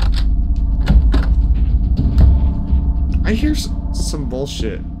 I hear some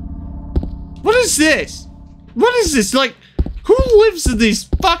bullshit. What is this? What is this? Like, who lives in these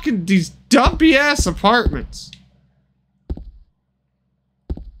dumpy ass apartments?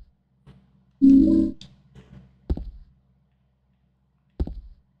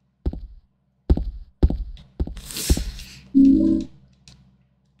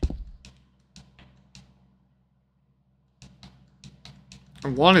 I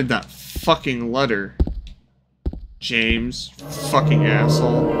wanted that fucking letter. James, fucking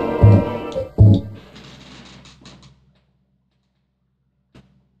asshole.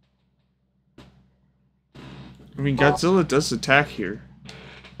 I mean, Godzilla does attack here.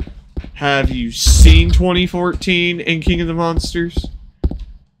 Have you seen 2014 and King of the Monsters?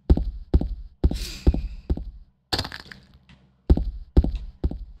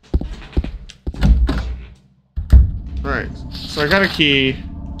 Alright, so I got a key.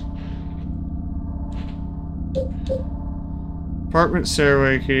 Apartment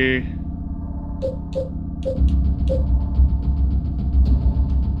stairway key.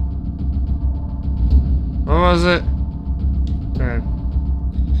 What was it? Okay.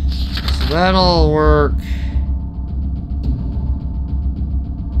 So that'll work.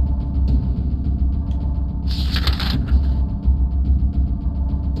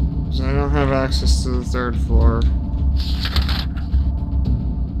 So I don't have access to the 3rd floor.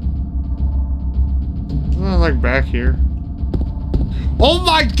 Isn't that like back here? Oh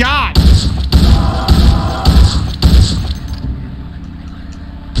my god!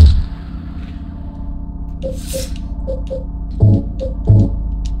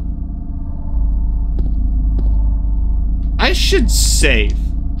 I should save.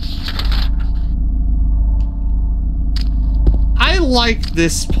 I like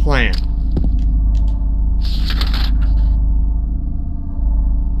this plan.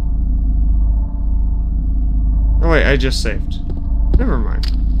 Oh wait, I just saved. Never mind.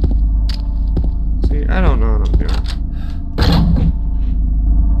 See, I don't know what I'm doing.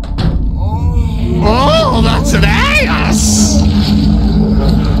 Oh, that's an ass!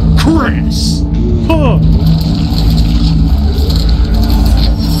 Chris! Huh.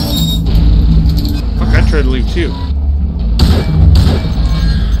 Fuck, I tried to leave too.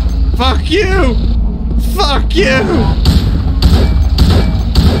 Fuck you! Fuck you!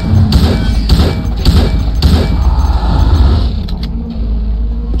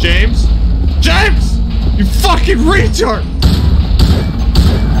 James? James! You fucking retard!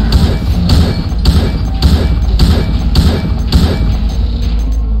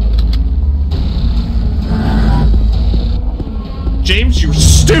 James, you're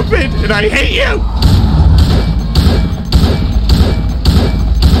stupid and I hate you!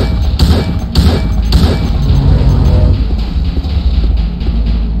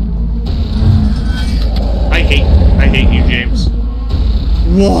 I hate you, James.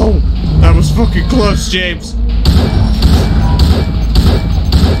 Whoa! That was fucking close, James.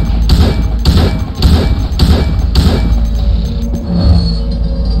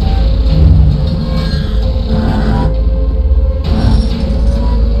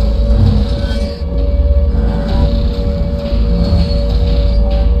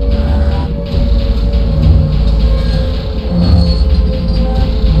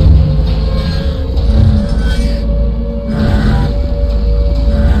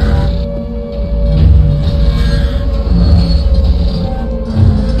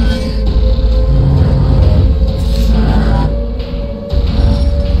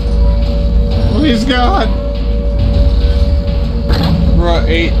 He's gone. Bro,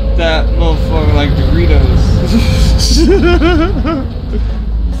 ate that motherfucker like Doritos.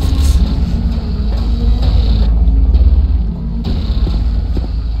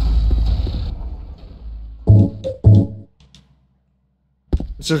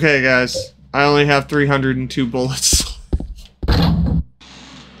 It's okay, guys. I only have 302 bullets.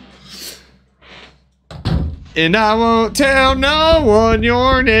 And I won't tell no one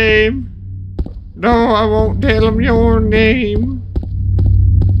your name. No, I won't tell them your name.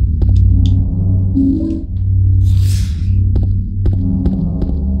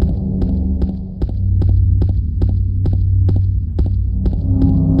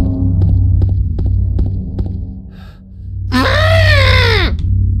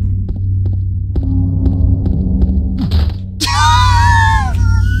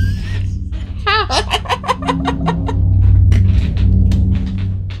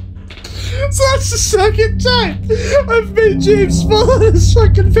 second time I've made James fall on his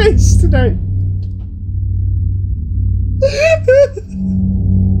fucking face tonight.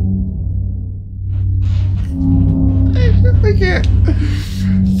 I can't.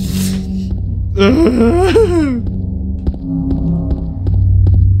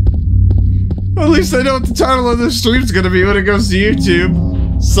 At least I know what the title of this stream's gonna be when it goes to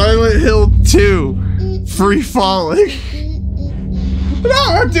YouTube. Silent Hill 2. Free Falling. No,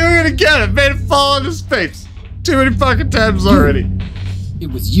 I'm doing it again. I made it fall on his face. Too many fucking times already.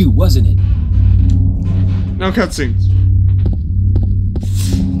 It was you, wasn't it? No cutscenes.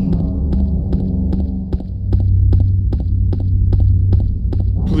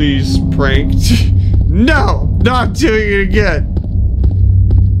 Please, pranked. No! Not doing it again!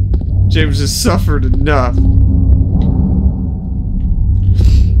 James has suffered enough.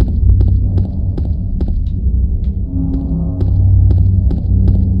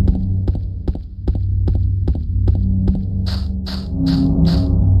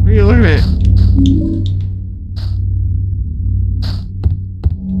 What are you looking at?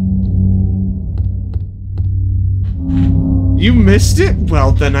 You missed it?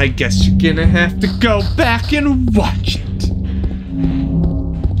 Well, then I guess you're gonna have to go back and watch it.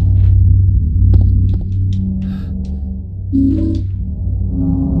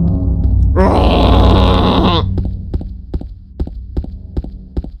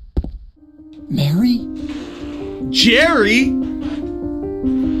 Mary? Jerry?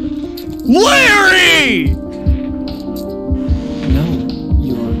 Larry! No,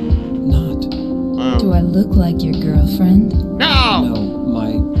 you're not. Do I look like your girlfriend? No! No, my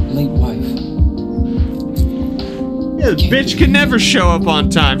late wife. Yeah, the bitch can never show up on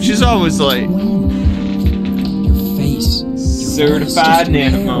time. She's always late. Your face. Your Certified voice,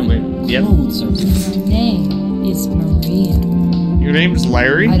 nana your moment. hair, Yep. clothes are different. Your name is Maria. Your name's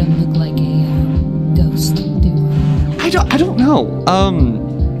Larry? I don't look like a ghost, do I don't know.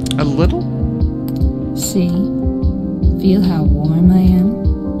 A little? I? See? Feel how warm I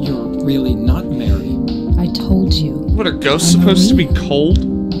am? You're really not Mary. I told you. What, are ghosts supposed to be cold?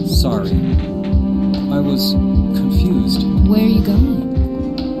 Sorry. I was confused. Where are you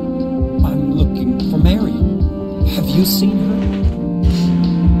going? I'm looking for Mary. Have you seen her?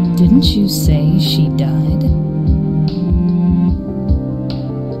 Didn't you say she died?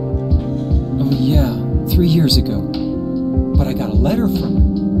 Oh yeah, 3 years ago. But I got a letter from her.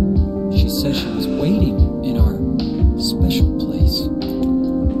 She says she was waiting in our special place.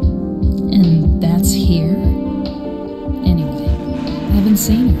 And that's here? Anyway, I haven't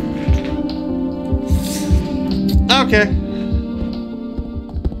seen her. Okay.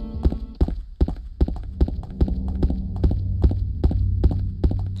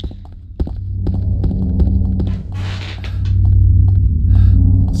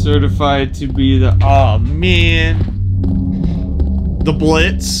 Certified to be the... Oh, man. The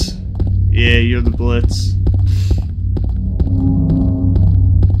Blitz? Yeah, you're the Blitz.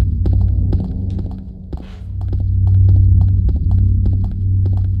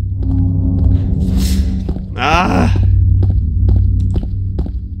 Ah!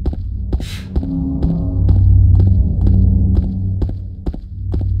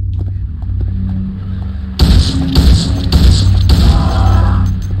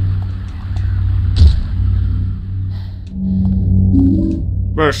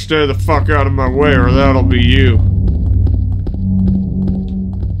 Better stay the fuck out of my way or that'll be you.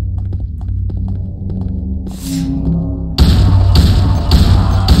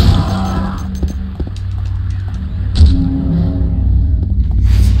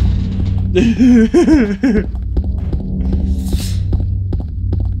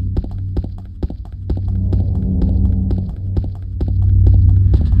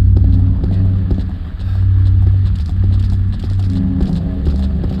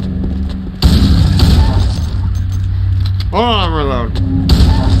 Hold on, reload.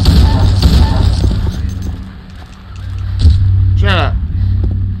 Shut up.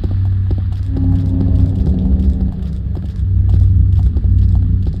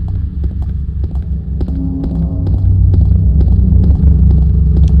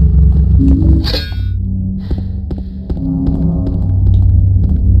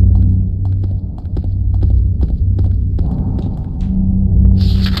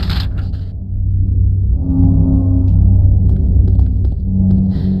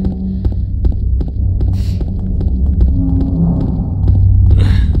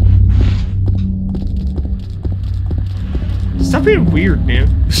 Stop being weird, man.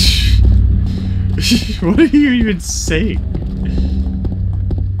 What are you even saying?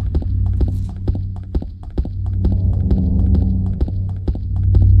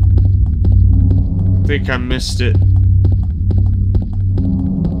 think I missed it.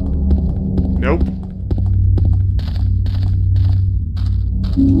 Nope.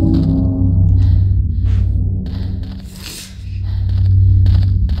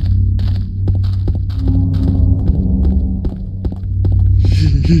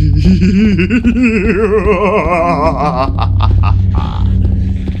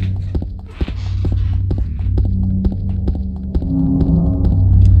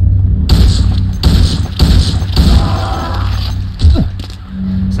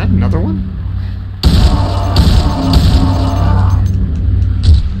 Is that another one?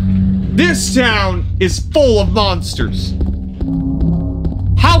 This town is full of monsters.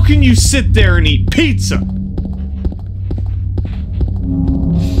 How can you sit there and eat pizza?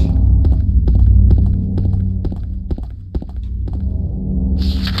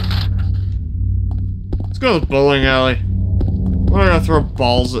 Let's go to the bowling alley. We're gonna throw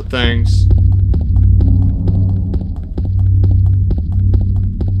balls at things.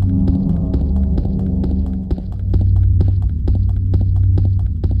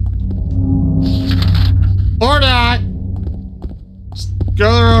 Or not! Just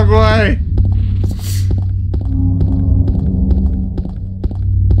go the wrong way!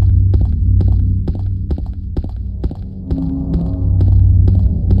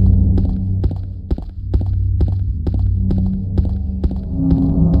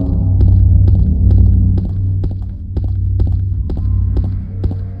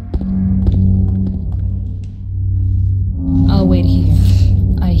 I'll wait here.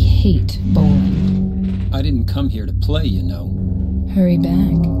 I hate bowling. I didn't come here to play, you know. Hurry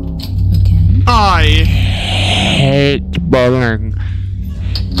back, okay? I hate bowling.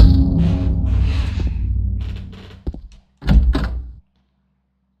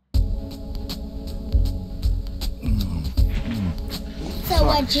 So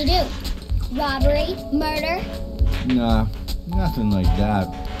what'd you do? Robbery? Murder? Nah, nothing like that.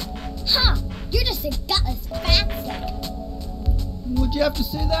 Huh! You're just a gutless fatso. What'd you have to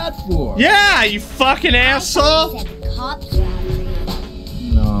say that for? Yeah, you fucking asshole! I said cops robbery.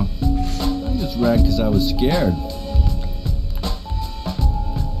 No, I just ran because I was scared.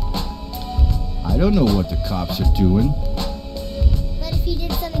 I don't know what the cops are doing. But if you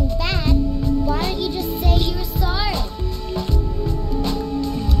did something bad, why don't you just say you were sorry?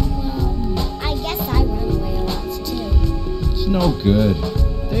 Well, I guess I run away a lot too. It's no good.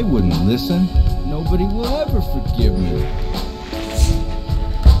 They wouldn't listen. Nobody will ever forgive me.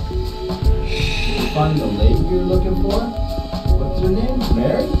 Did you find the lady you're looking for? What's her name?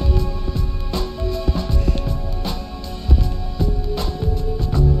 Mary?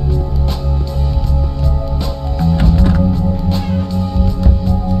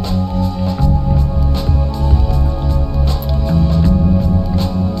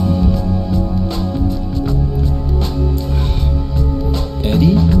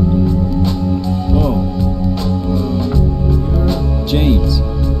 Eddie? Oh. James.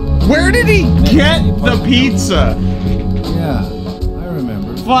 Where did he get the pizza? Yeah, I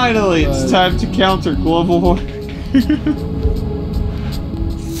remember. Finally, it's time to counter global warming.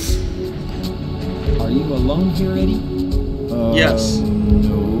 Are you alone here, Eddie? Yes.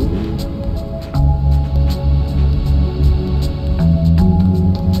 No.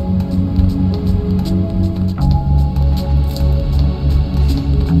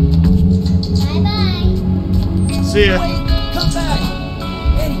 Bye-bye. See ya. Wait! Come back!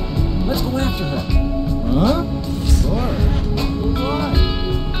 Eddie, let's go after her. Huh? Laura. Why?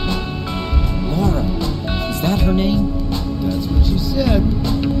 Laura. Is that her name? That's what she said.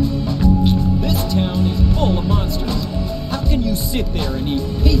 This town is full of monsters. How can you sit there and eat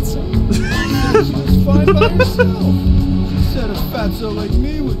pizza? She was fine by herself. She said a fatso like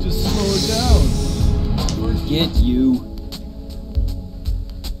me would just slow her down. Forget you.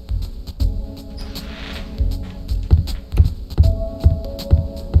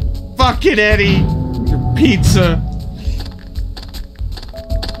 Fuck it, Eddie. Your pizza.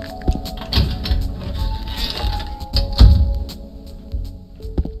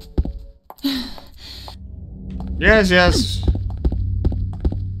 Yes, yes.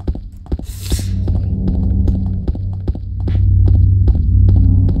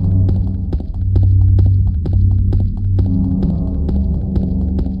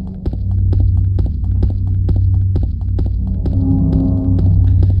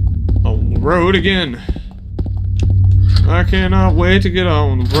 On the road again. I cannot wait to get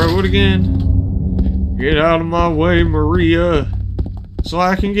on the road again. Get out of my way, Maria, so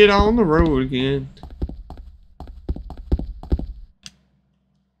I can get on the road again.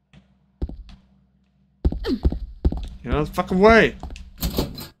 Get out of the fucking way.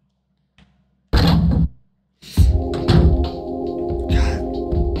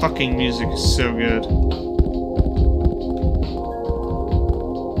 fucking music is so good.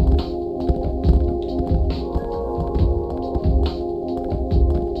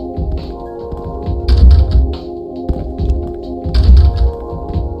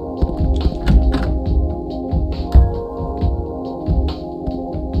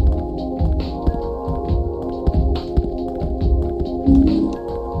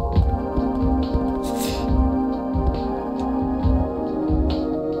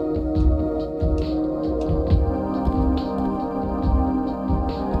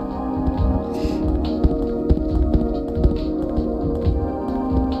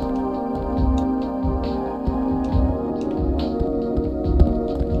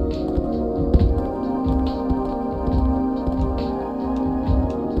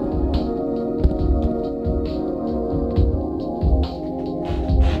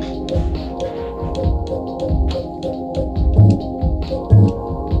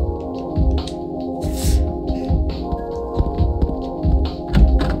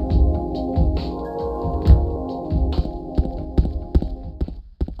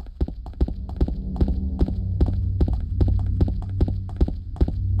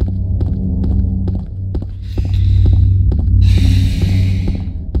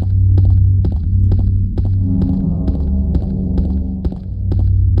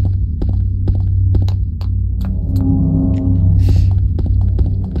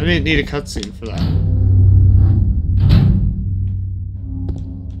 I didn't need a cutscene for that.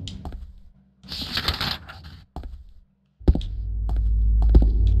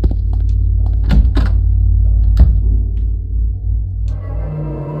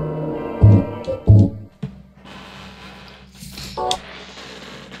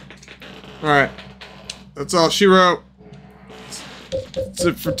 Alright. That's all she wrote. That's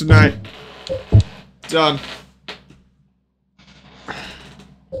it for tonight. Done.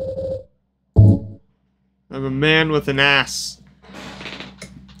 I'm a man with an ass.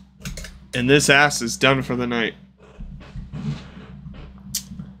 And this ass is done for the night.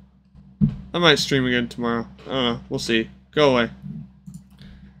 I might stream again tomorrow. I don't know. We'll see. Go away.